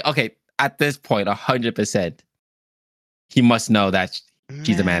 That's like, okay, at this point, 100%. He must know that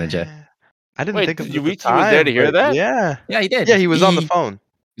she's a manager. Man, I didn't Wait, think of Yuichi the was there to time, hear but that? Yeah. Yeah, he did. Yeah, he was on the phone.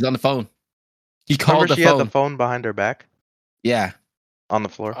 He was on the phone. He called Remember the she phone. had the phone behind her back Yeah. on the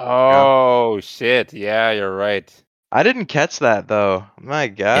floor. Oh shit! Yeah, you're right. I didn't catch that though. My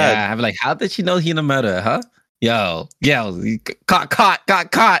God. Yeah. I'm like, how did she know he's a murderer, huh? Yo, caught.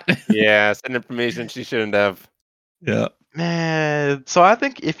 Yeah, it's an information she shouldn't have. Yeah. Man, so I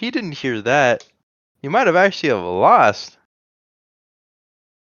think if he didn't hear that, he might have actually have lost.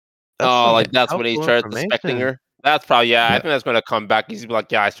 Oh, like that's when he helpful started suspecting information. her. That's probably I Yeah. think that's going to come back. He's gonna be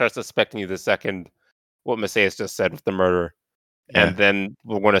like, yeah, I start suspecting you the second what Messias just said with the murder, Yeah. and then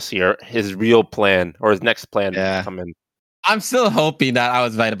we're going to see his real plan or his next plan come in. I'm still hoping that I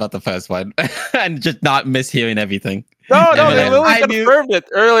was right about the first one and just not mishearing everything. No, And they then Lily I knew- confirmed it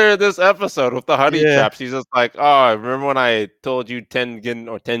earlier this episode with the honey Yeah. trap. She's just like, oh, remember when I told you Tengen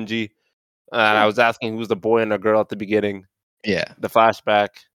or Tenji? And I was asking who's the boy and the girl at the beginning, Yeah. the flashback.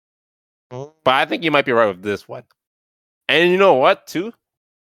 But I think you might be right with this one. And you know what, too?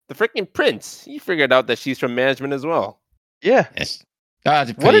 The freaking prince. He figured out that she's from management as well. Yeah. Yes.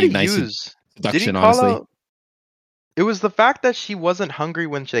 That's a What did pretty he nice use? Did he introduction, call honestly. out? It was the fact that she wasn't hungry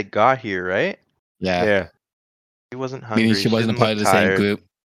when they got here, right? Yeah. She wasn't hungry. Meaning she wasn't didn't part of look the same tired. group.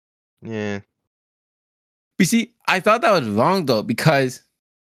 Yeah. You see, I thought that was wrong though, because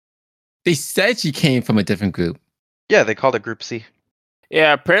they said she came from a different group. Yeah, they called it Group C.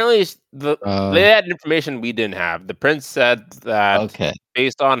 Yeah, apparently they had information we didn't have. The prince said that Okay.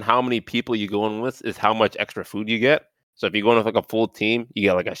 based on how many people you go in with is how much extra food you get. So if you go in with like a full team, you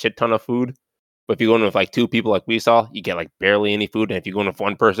get like a shit ton of food. But if you go in with like two people like we saw, you get like barely any food. And if you go in with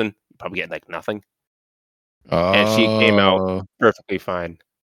one person, you probably get like nothing. And she came out perfectly fine.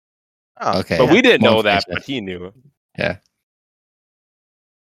 Oh, Okay. But we didn't More know that, information. but he knew. Yeah.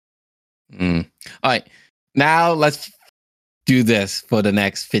 All right. Now let's do this for the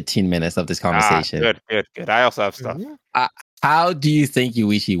next 15 minutes of this conversation. Good. I also have stuff. How do you think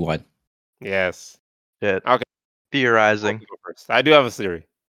Yuichi won? Yes. Shit. Okay. Theorizing. Go first. I do have a theory.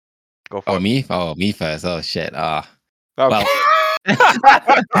 Go for Oh, it. me? Oh, me first. Oh, shit. Okay. Well,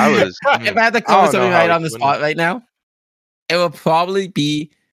 I was. if I had to I call don't something know how right on the he's spot winning. right now, it would probably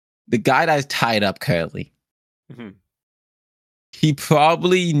be the guy that's tied up currently. Mhm. He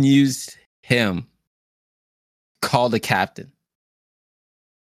probably used him, called the captain,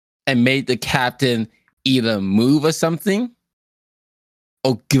 and made the captain either move or something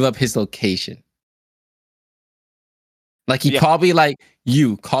or give up his location. Like he Yeah. probably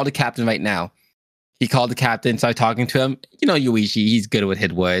you call the captain right now. He called the captain, started talking to him. You know, Yuichi, he's good with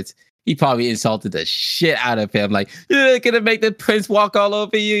hit words. He probably insulted the shit out of him. Like, you're gonna make the prince walk all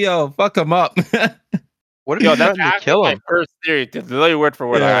over you, yo. Fuck him up. What if Yo, you that's threatened to actually kill my him? first theory. To literally word for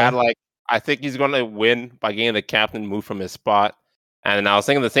word, Yeah. I think he's gonna win by getting the captain moved from his spot. And I was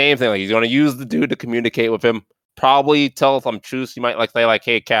thinking the same thing. Like he's gonna use the dude to communicate with him. Probably tell some truths. He might say like,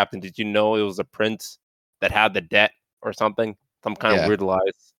 "Hey, captain, did you know it was a prince that had the debt or something? Some kind of Yeah. weird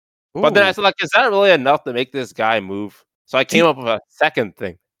lies." But then I Ooh. said, like, is that really enough to make this guy move? So I came up with a second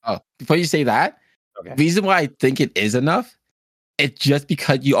thing. Oh, before you say that, Okay. reason why I think it is enough, it's just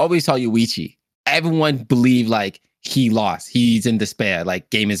because you always saw Yuichi. Everyone believed like he lost. He's in despair. Like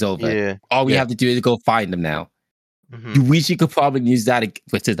game is over. Yeah. All we Yeah. have to do is go find him now. Mhm. Yuichi could probably use that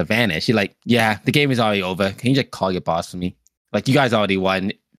with his advantage. He like, yeah, the game is already over. Can you just call your boss for me? Like you guys already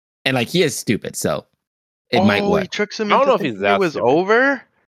won. And like he is stupid, so it might He work. tricks him I don't into know if thinking he's that it was stupid. over.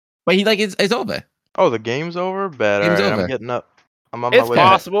 But he like it's over. Oh, the game's over. Bet. Game's All right, over. I'm getting up. I'm on my It's way.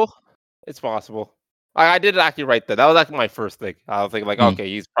 possible. It's possible. I did actually write that. That was actually my first thing. I was thinking like, Mm. okay,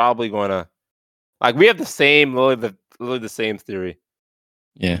 he's probably gonna like we have the same literally the same theory.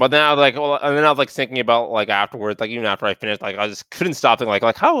 Yeah. But then I was like, well, and then I was like thinking about like afterwards, like even after I finished, like I just couldn't stop thinking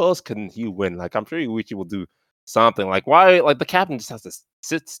like how else can he win? Like I'm sure Yuichi will do something. Like why? Like the captain just has to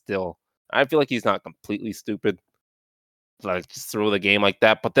sit still. I feel like he's not completely stupid. like just throw the game like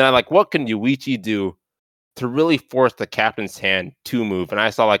that. But then I'm like, what can Yuichi do to really force the captain's hand to move? And I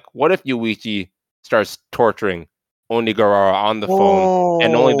saw like, what if Yuichi starts torturing Onigawara on the phone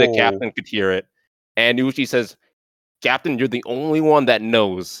and only the Oh. captain could hear it? And Yuichi says, Captain, you're the only one that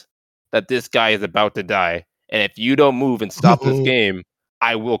knows that this guy is about to die. And if you don't move and stop this game,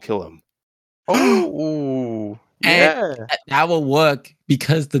 I will kill him. Oh, yeah. And that will work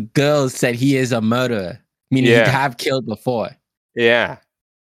because the girl said he is a murderer, meaning Yeah. he'd have killed before. Yeah.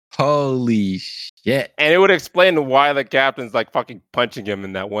 Holy shit. And it would explain why the captain's like fucking punching him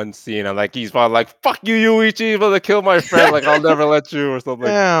in that one scene. And like he's probably like, fuck you, Yuichi, you're about to kill my friend. Like, I'll never let you or something.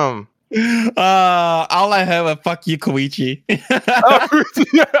 Damn. I'll let her with fuck you, Koichi. Oh,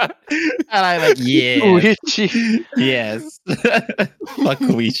 yeah. And I'm like, yeah. Koichi. Yes. Fuck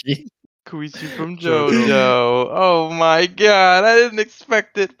Koichi. Koichi from JoJo. Oh my god, I didn't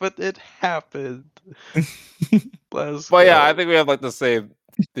expect it, but it happened. Let's But yeah, go. I think we have like the same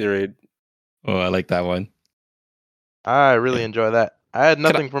theory. Oh, I like that one. I really Yeah. enjoy that. I had Can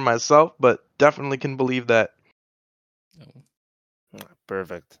I- nothing for myself, but definitely can believe that.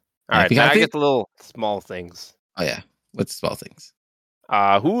 Perfect. Yeah, All right, because I now I think- get the little small things. Oh, yeah. What's small things?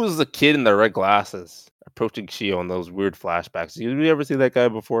 Who was the kid in the red glasses approaching Shio in those weird flashbacks? Did you ever see that guy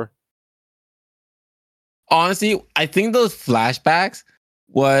before? Honestly, I think those flashbacks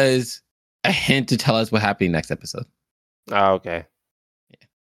was a hint to tell us what happened next episode. Oh, okay.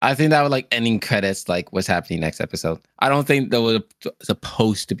 I think that was like ending credits, like what's happening next episode. I don't think that was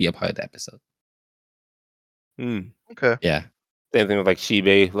supposed to be a part of the episode. Hmm. Okay. Yeah. Same thing with like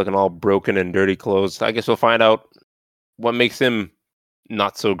Shibe looking all broken and dirty clothes. I guess we'll find out what makes him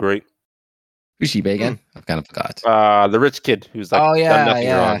not so great. Who's Shibe again? I kind of forgot. The rich kid who's like Oh, yeah, done nothing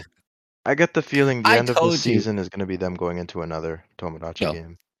yeah. wrong. I get the feeling the I end of the told you. season is going to be them going into another Tomodachi Yo.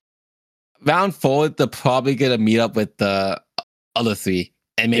 game. Round 4, they're probably gonna meet up with the other 3,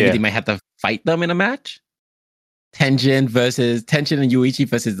 and maybe Yeah. they might have to fight them in a match. Tenjin and Yuichi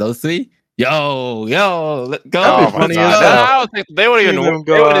versus those 3. Yo, let's go. That'd be my funny God. as hell. I don't think they wouldn't See even them they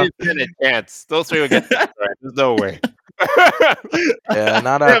go wouldn't even get a chance. Those 3 would get right. There's no way. Yeah,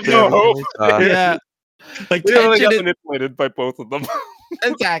 not They have after no everything hope. we saw. Yeah, like We really got Tenjin is manipulated by both of them.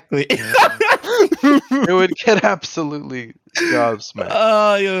 exactly. It would get absolutely gobsmacked.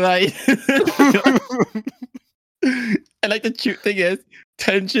 Oh, you're right. And like the cute thing is,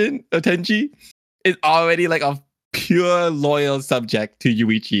 Tenji is already like a pure loyal subject to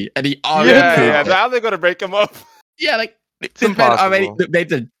Yuichi, and he already yeah, proved yeah. it. Now they're gonna break him up. Yeah, like It's this man already impossible. made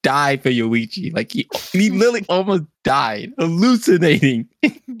to die for Yuichi. Like he literally almost died, hallucinating.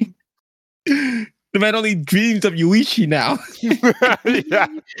 The man only dreams of Yuichi now. Yeah.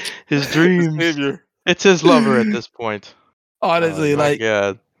 His dreams. Savior. It's his lover at this point. Honestly, Oh my like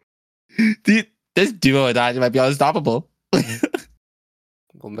God. this duo or die might be unstoppable.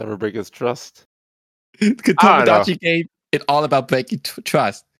 We'll never break his trust. Because I don't know. Tomodachi game, it's all about breaking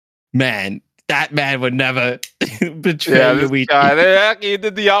trust. Man, that man would never betray Yeah, this Yuichi. guy, they actually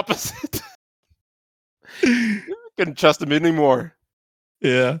did the opposite. Couldn't trust him anymore.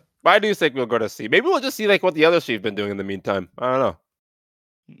 Yeah. But I do think we'll go to see. Maybe we'll just see like what the other sheep been doing in the meantime. I don't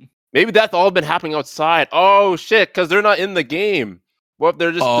know. Maybe that's all been happening outside. Oh shit, because they're not in the game. What if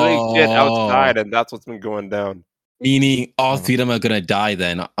they're just doing shit outside and that's what's been going down? Meaning all 3 of them are gonna die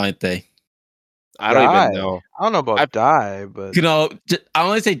then, aren't they? I don't Die. even know. I don't know about die, but You know, I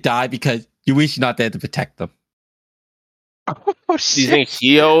only say die because Yuichi's not there to protect them. oh, Do you shit. think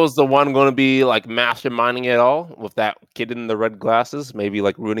Hio's the one going to be like masterminding it all with that kid in the red glasses? Maybe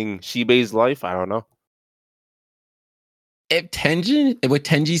like ruining Shibe's life? I don't know. If what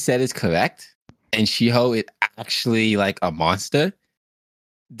Tenji said is correct, and Shiho is actually like a monster,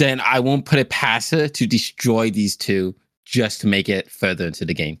 then I won't put it past her to destroy these 2 just to make it further into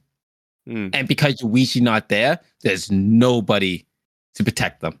the game. Hmm. And because Yuichi not there, there's nobody to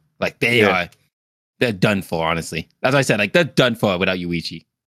protect them. Like they're done for, honestly. As I said, like they're done for without Yuichi.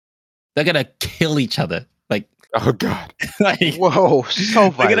 They're gonna kill each other. Like, Oh god. like Whoa, so they're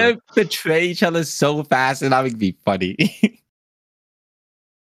violent. gonna betray each other so fast, and that would be funny.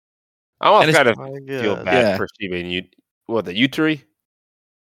 I almost And kind of My feel God. bad Yeah. for Shibe and the Yutari.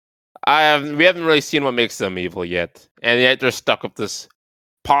 We haven't really seen what makes them evil yet, and yet they're stuck with this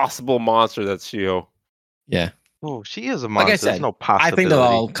possible monster that's Shio. Yeah, Oh, she is a Like I monster. There's said, no possibility. I think they're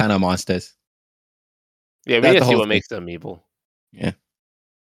all kind of monsters. Yeah, we That's need the to see whole what thing. makes them evil.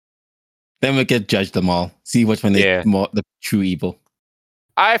 Then we can judge them all, see which one Yeah. is more the true evil.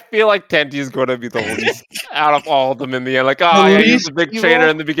 I feel like Tenji is going to be the least out of all of them in the end. Like, The oh yeah, he was least a big evil? trainer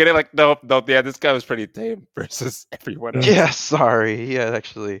in the beginning. Like, nope, yeah, this guy was pretty tame versus everyone else. Yeah, sorry. Yeah,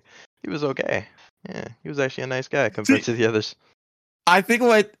 actually, he was okay. Yeah, he was actually a nice guy compared to the others. I think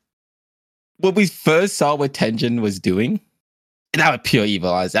what we first saw what Tenjin was doing, that was pure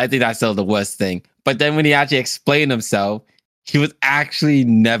evil. I think that's still the worst thing. But then when he actually explained himself, he was actually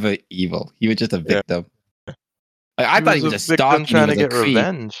never evil. He was just a victim. Like, I thought he was a just victim stalking. trying He to was a get creep.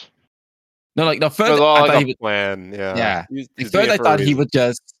 revenge. No, like the It first was all I like thought a he was. plan. Yeah. Yeah. He's At doing first, it I for a thought he reason. was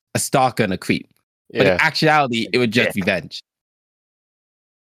just a stalker and a creep. But in Yeah. actuality, it was just Yeah. revenge.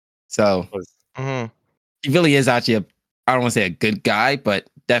 So hmm he really is actually I don't want to say a good guy, but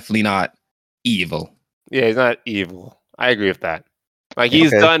definitely not evil. Yeah, he's not evil. I agree with that. Like, Yeah.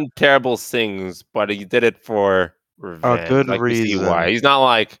 he's Okay. done terrible things, but he did it for revenge. good Like, we see why. reason. He's not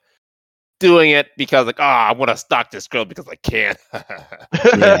like doing it because, like, I want to stalk this girl because I can.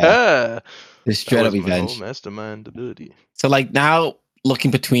 Yeah. Just That straight up was my whole revenge. mastermind ability. So like now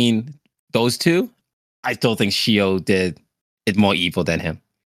looking between those two, I still think Shio did it more evil than him.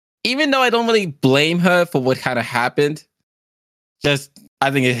 Even though I don't really blame her for what kind of happened, just I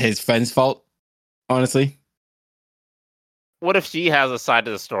think it's his friend's fault, honestly. What if she has a side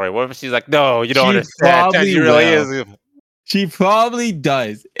to the story? What if she's like, no, you don't She understand. probably Tenji really will. is. She probably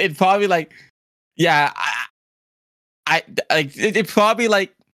does. It probably like, yeah, I like it probably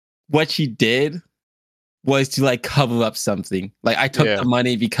like what she did was to like cover up something. Like I took Yeah. the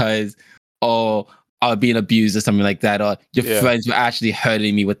money because I was being abused or something like that, or your Yeah. friends were actually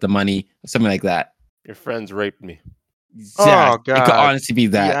hurting me with the money, or something like that. Your friends raped me. Yeah, Oh, it could God. honestly be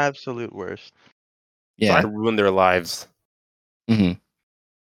The that. absolute worst. So I Yeah. ruined their lives. hmm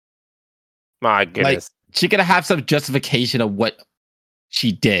My goodness. She could have some justification of what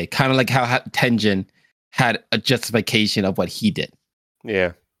she did, kind of like how Tenjin had a justification of what he did.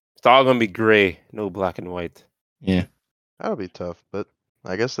 Yeah. It's all gonna be gray, no black and white. Yeah. That'll be tough, but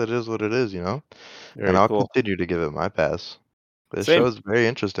I guess that is what it is, you know? Very And I'll cool. continue to give it my pass. This Same. show is very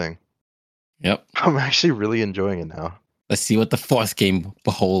interesting. Yep. I'm actually really enjoying it now. Let's see what the fourth game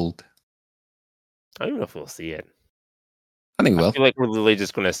behold. I don't even know if we'll see it. I think we I will. feel like we're literally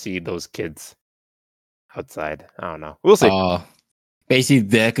just gonna see those kids outside. I don't know. We'll see. Basically,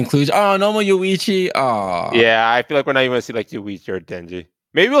 their conclusion. Oh, no more Yoichi. Oh, Yeah, I feel like we're not even gonna see like Yuichi or Denji.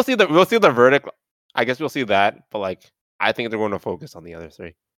 Maybe we'll see the verdict. I guess we'll see that, but like I think they're going to focus on the other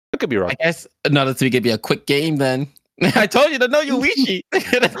three. I could be wrong. I guess another three could be a quick game then. I told you to know Yoichi. They're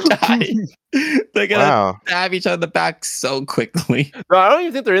gonna die. They're gonna Wow. stab each other in the back so quickly. No, I don't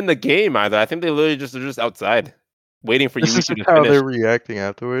even think they're in the game either. I think they literally they're just outside, waiting for This is Yuichi to how finish, they're reacting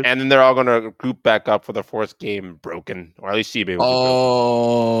afterwards. and then they're all gonna group back up for the fourth game broken, or at least Shibe will be broken.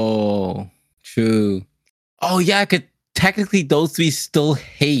 Oh, true. Oh yeah, cause technically those three still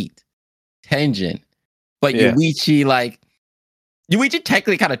hate Tenjin, but Yeah. Yuichi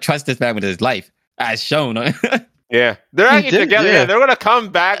technically kind of trusts this man with his life, as shown. Yeah, they're He actually did, together. yeah. Yeah, they're gonna come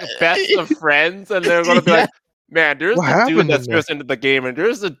back best of friends, and they're gonna be like, "Man, there's What the dude happened that's in there? just into the game, and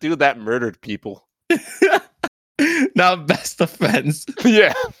there's the dude that murdered people." Now best of friends.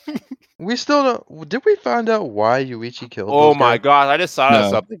 Yeah. We still don't. Did we find out why Yuichi killed? Oh those my guys? god, I just thought of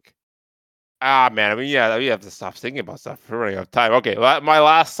No. something. Ah man, I mean, yeah, we have to stop thinking about stuff. We're running out of time. Okay, my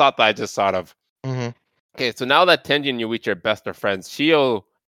last thought that I just thought of. Mhm. Okay, so now that Tenji and Yuichi are best of friends, Shio,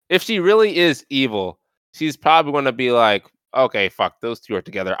 if she really is evil, she's probably going to be like, okay, fuck, those two are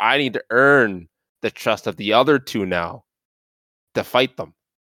together. I need to earn the trust of the other two now to fight them.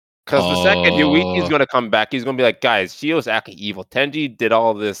 Because the second Yuichi's Oh. going to come back, he's going to be like, guys, Shio's actually evil. Tenji did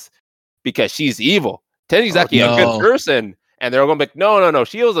all this because she's evil. Tenji's Oh, actually a no. good person. And they're going to be like, no,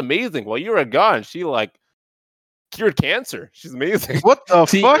 Shio's amazing. Well, you were gone. She, like, cured cancer. She's amazing. What the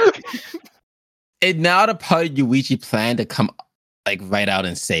See- fuck? And now the part of Yuichi plan to come like right out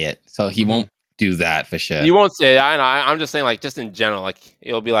and say it, so he won't do that for sure. You won't say it. I'm just saying, like, just in general, like,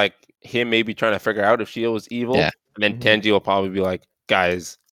 it'll be like him maybe trying to figure out if Shio was evil. Yeah. And then Mhm. Tenji will probably be like,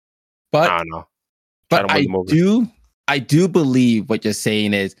 guys, but I don't know. Try but to win them over. I do believe what you're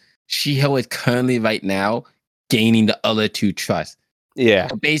saying is Shiho is currently right now gaining the other two trust. Yeah.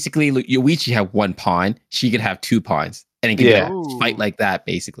 So basically, Yoichi have one pawn, she could have two pawns, and it can Yeah. be a fight like that.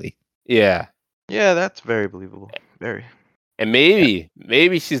 Basically, Yeah. Yeah, that's very believable. Very. And maybe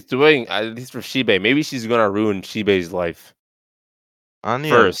she's doing, at least for Shibe, maybe she's going to ruin Shibe's life On the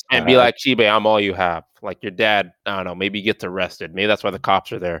first other and be side- like, Shibe, I'm all you have. Like, your dad, I don't know, maybe he gets arrested. Maybe that's why the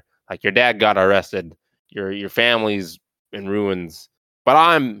cops are there. Like, your dad got arrested. Your family's in ruins. But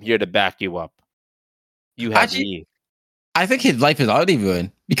I'm here to back you up. You have Actually- me. I think his life is already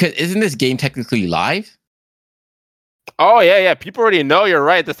ruined because isn't this game technically live? Oh, yeah. People already know you're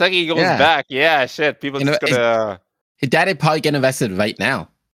right. The second he goes Yeah. back, yeah, shit. People You know, just gonna... His dad would probably get invested right now.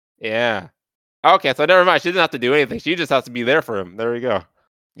 Yeah. Okay, so never mind. She doesn't have to do anything. She just has to be there for him. There we go.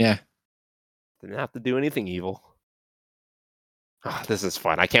 Yeah. Didn't have to do anything evil. This is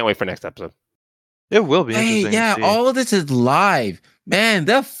fun. I can't wait for next episode. It will be Hey, interesting. yeah, to see. all of this is live. Man,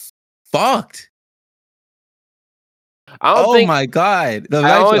 they're fucked. I don't Oh think. my god. The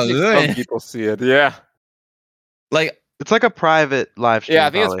I lives only are think some ruined. people see it. Yeah. Like, It's like a private live stream. Yeah, I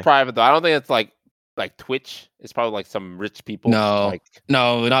think probably. it's private though. I don't think it's like Twitch. It's probably like some rich people. no, Like,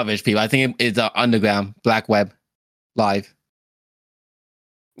 no, not rich people. I think it's underground, black web, live.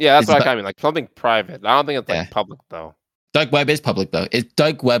 yeah, that's It's what I about- kind of mean. Like something private. I don't think it's like Yeah. public though. Dark web is public though. It's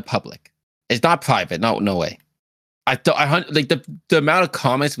dark web public. It's not private. No way. Like the amount of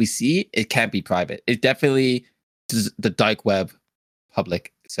comments we see, it can't be private. It's definitely the dark web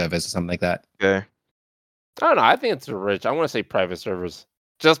public service or something like that. Okay. I don't know. I think it's rich. I want to say private servers,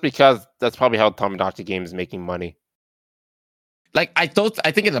 just because that's probably how Tomodachi Game is making money. Like I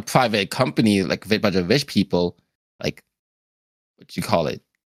think it's a private company, like with a bunch of rich people, like what you call it,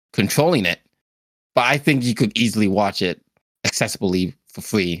 controlling it. But I think you could easily watch it accessibly for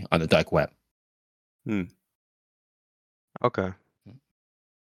free on the dark web. Okay.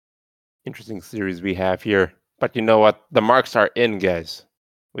 Interesting series we have here. But you know what? The marks are in, guys.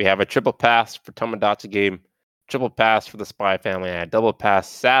 We have a triple pass for Tomodachi Game, triple pass for the Spy Family, and a double pass,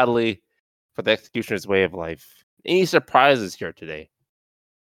 sadly, for the Executioner's Way of Life. Any surprises here today?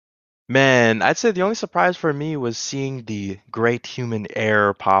 Man, I'd say the only surprise for me was seeing the Great Human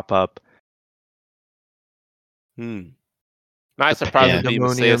Error pop up. Not surprised that Demon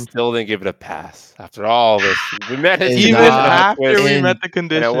Pandemonium. Slayer still didn't give it a pass after all this. We met his It's Even condition not of a after twist. we met the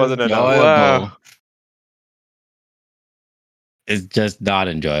condition. wasn't enough. Enjoyable. Wow. It's just not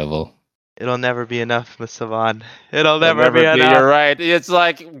enjoyable. It'll never be enough, Miss Savon. It'll It'll never be enough. You're right. It's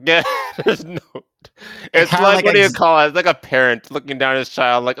like there's no. It's kinda like like what do you ex- call it? It's like a parent looking down at his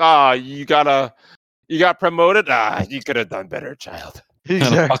child, like, "Oh, you got promoted. You could have done better, child."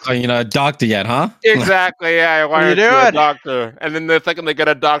 Fuck, you're not a doctor yet, huh? Exactly. Yeah. Why What are aren't you you a doing? doctor? And then the second they get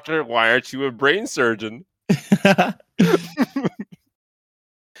a doctor, why aren't you a brain surgeon? I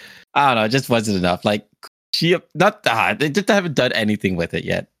don't know. It just wasn't enough. Like they just haven't done anything with it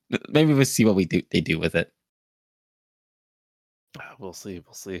yet. Maybe we'll see what they do with it. We'll see.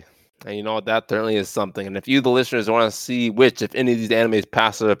 We'll see. And you know what? That certainly is something. And if you, the listeners, want to see which, if any of these animes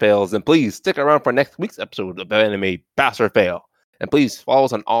pass or fails, then please stick around for next week's episode of Anime Pass or Fail. And please follow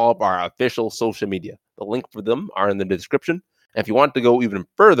us on all of our official social media. The link for them are in the description. And if you want to go even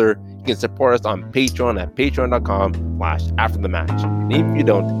further, you can support us on Patreon at patreon.com/afterthematch. And even if you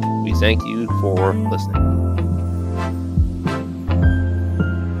don't, we thank you for listening.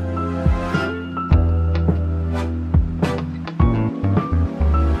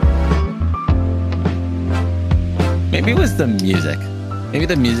 Maybe it was the music. Maybe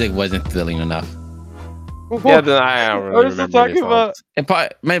the music wasn't thrilling enough. Yeah, then I don't really What is he remember any talking about? songs. It probably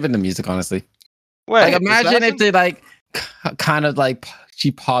might have been the music, honestly. Wait, Like imagine if Assassin? they like kind of like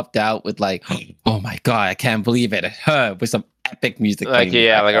she popped out with like, oh my god, I can't believe it. Her with some epic music. Like, playing in the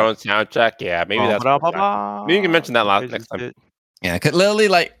yeah, like our background. own soundtrack. Yeah, maybe that's what it's like. Maybe you can mention that next time. Yeah, cause literally,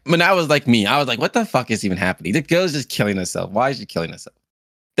 like when I was like me, I was like, "What the fuck is even happening? The girl's just killing herself. Why is she killing herself?"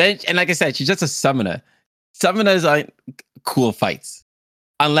 Then, and like I said, she's just a summoner. Summoners aren't cool fights,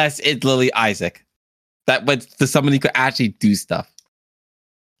 unless it's literally Isaac. That when the summoner could actually do stuff.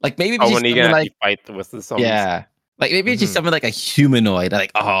 Like maybe if Oh, she when you summoned, can like actually fight with the summons. yeah, like maybe if she Mhm. summoned like a humanoid,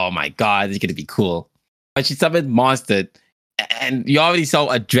 like oh my god, this is gonna be cool. But she summoned monster, and you already saw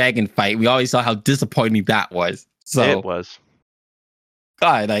a dragon fight. We already saw how disappointing that was. So It was.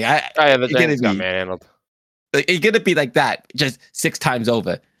 God, like I. Oh, yeah, the It's gonna Giants got be- manhandled. Like, it's gonna be like that, just 6 times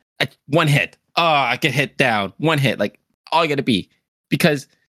over. One hit. Oh, I get hit down. One hit. Like all you gotta be. Because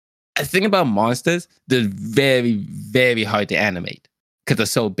the thing about monsters, they're very, very hard to animate because they're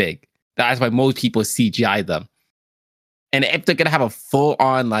so big. That's why most people CGI them. And if they're gonna have a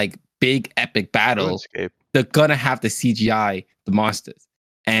full-on like big epic battle, RuneScape. they're gonna have to CGI the monsters.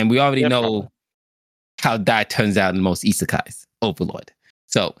 And we already Yeah, know probably. how that turns out in most isekais. Overlord.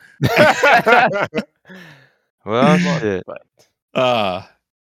 So Well, shit. But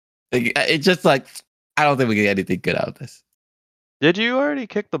it's just like I don't think we get anything good out of this. Did you already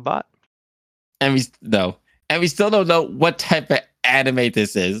kick the bot? And we still don't know what type of anime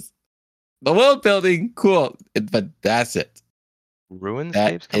this is. The world building, cool, but that's it. RuneScape's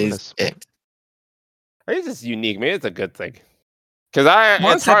That coming to is Spain. it. I think it's unique. Maybe it's a good thing. Because it's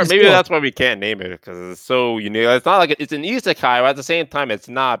Monster hard. is Maybe cool. that's why we can't name it because it's so unique. It's not like it's an isekai, but at the same time, it's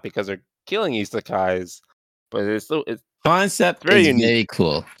not because they're killing isekais. But it's Concept Very is unique. very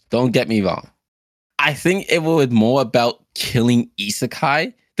cool. Don't get me wrong. I think it was more about killing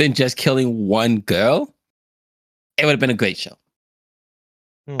isekai than just killing one girl. It would have been a great show.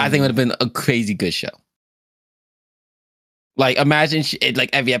 I think it would have been a crazy good show. Like, imagine like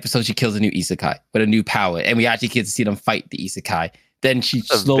every episode she kills a new isekai with a new power, and we actually get to see them fight the isekai. Then she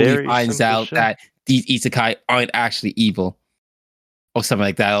slowly finds out that these isekai aren't actually evil, or something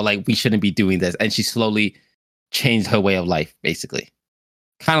like that, or like we shouldn't be doing this, and she slowly changed her way of life, basically.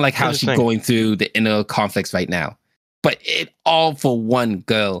 Kind of like how she's going through the inner conflicts right now, but it all for one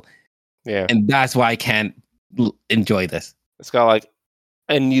girl. Yeah, and that's why I can't enjoy this. It's got like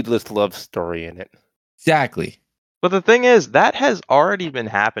a needless love story in it. Exactly. But the thing is, that has already been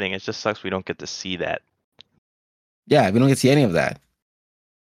happening. It just sucks we don't get to see that. Yeah, we don't get to see any of that.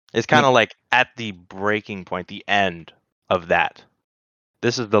 It's kind of like at the breaking point, the end of that.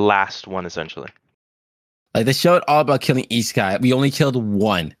 This is the last one, essentially. Like, they showed all about killing isekai. We only killed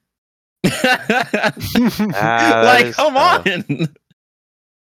one. Like, come on.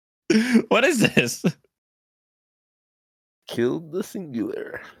 What is this? Killed the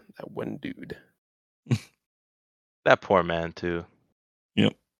singular. That one dude. That poor man, too.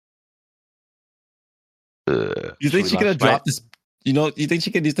 Yep. You think she could drop this? You think she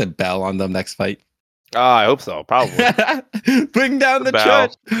could use the bell on them next fight? Oh, I hope so. Probably. Bring down the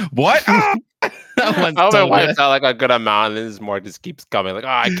church. What? I hope it wipes out like a good amount, and this more just keeps coming. Like,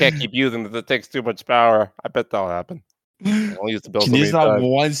 I can't keep using this. It takes too much power. I bet that'll happen. Only used to build she needs not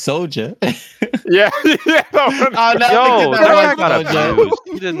one soldier. Yeah. He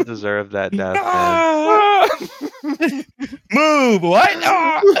didn't deserve that death. Move! What?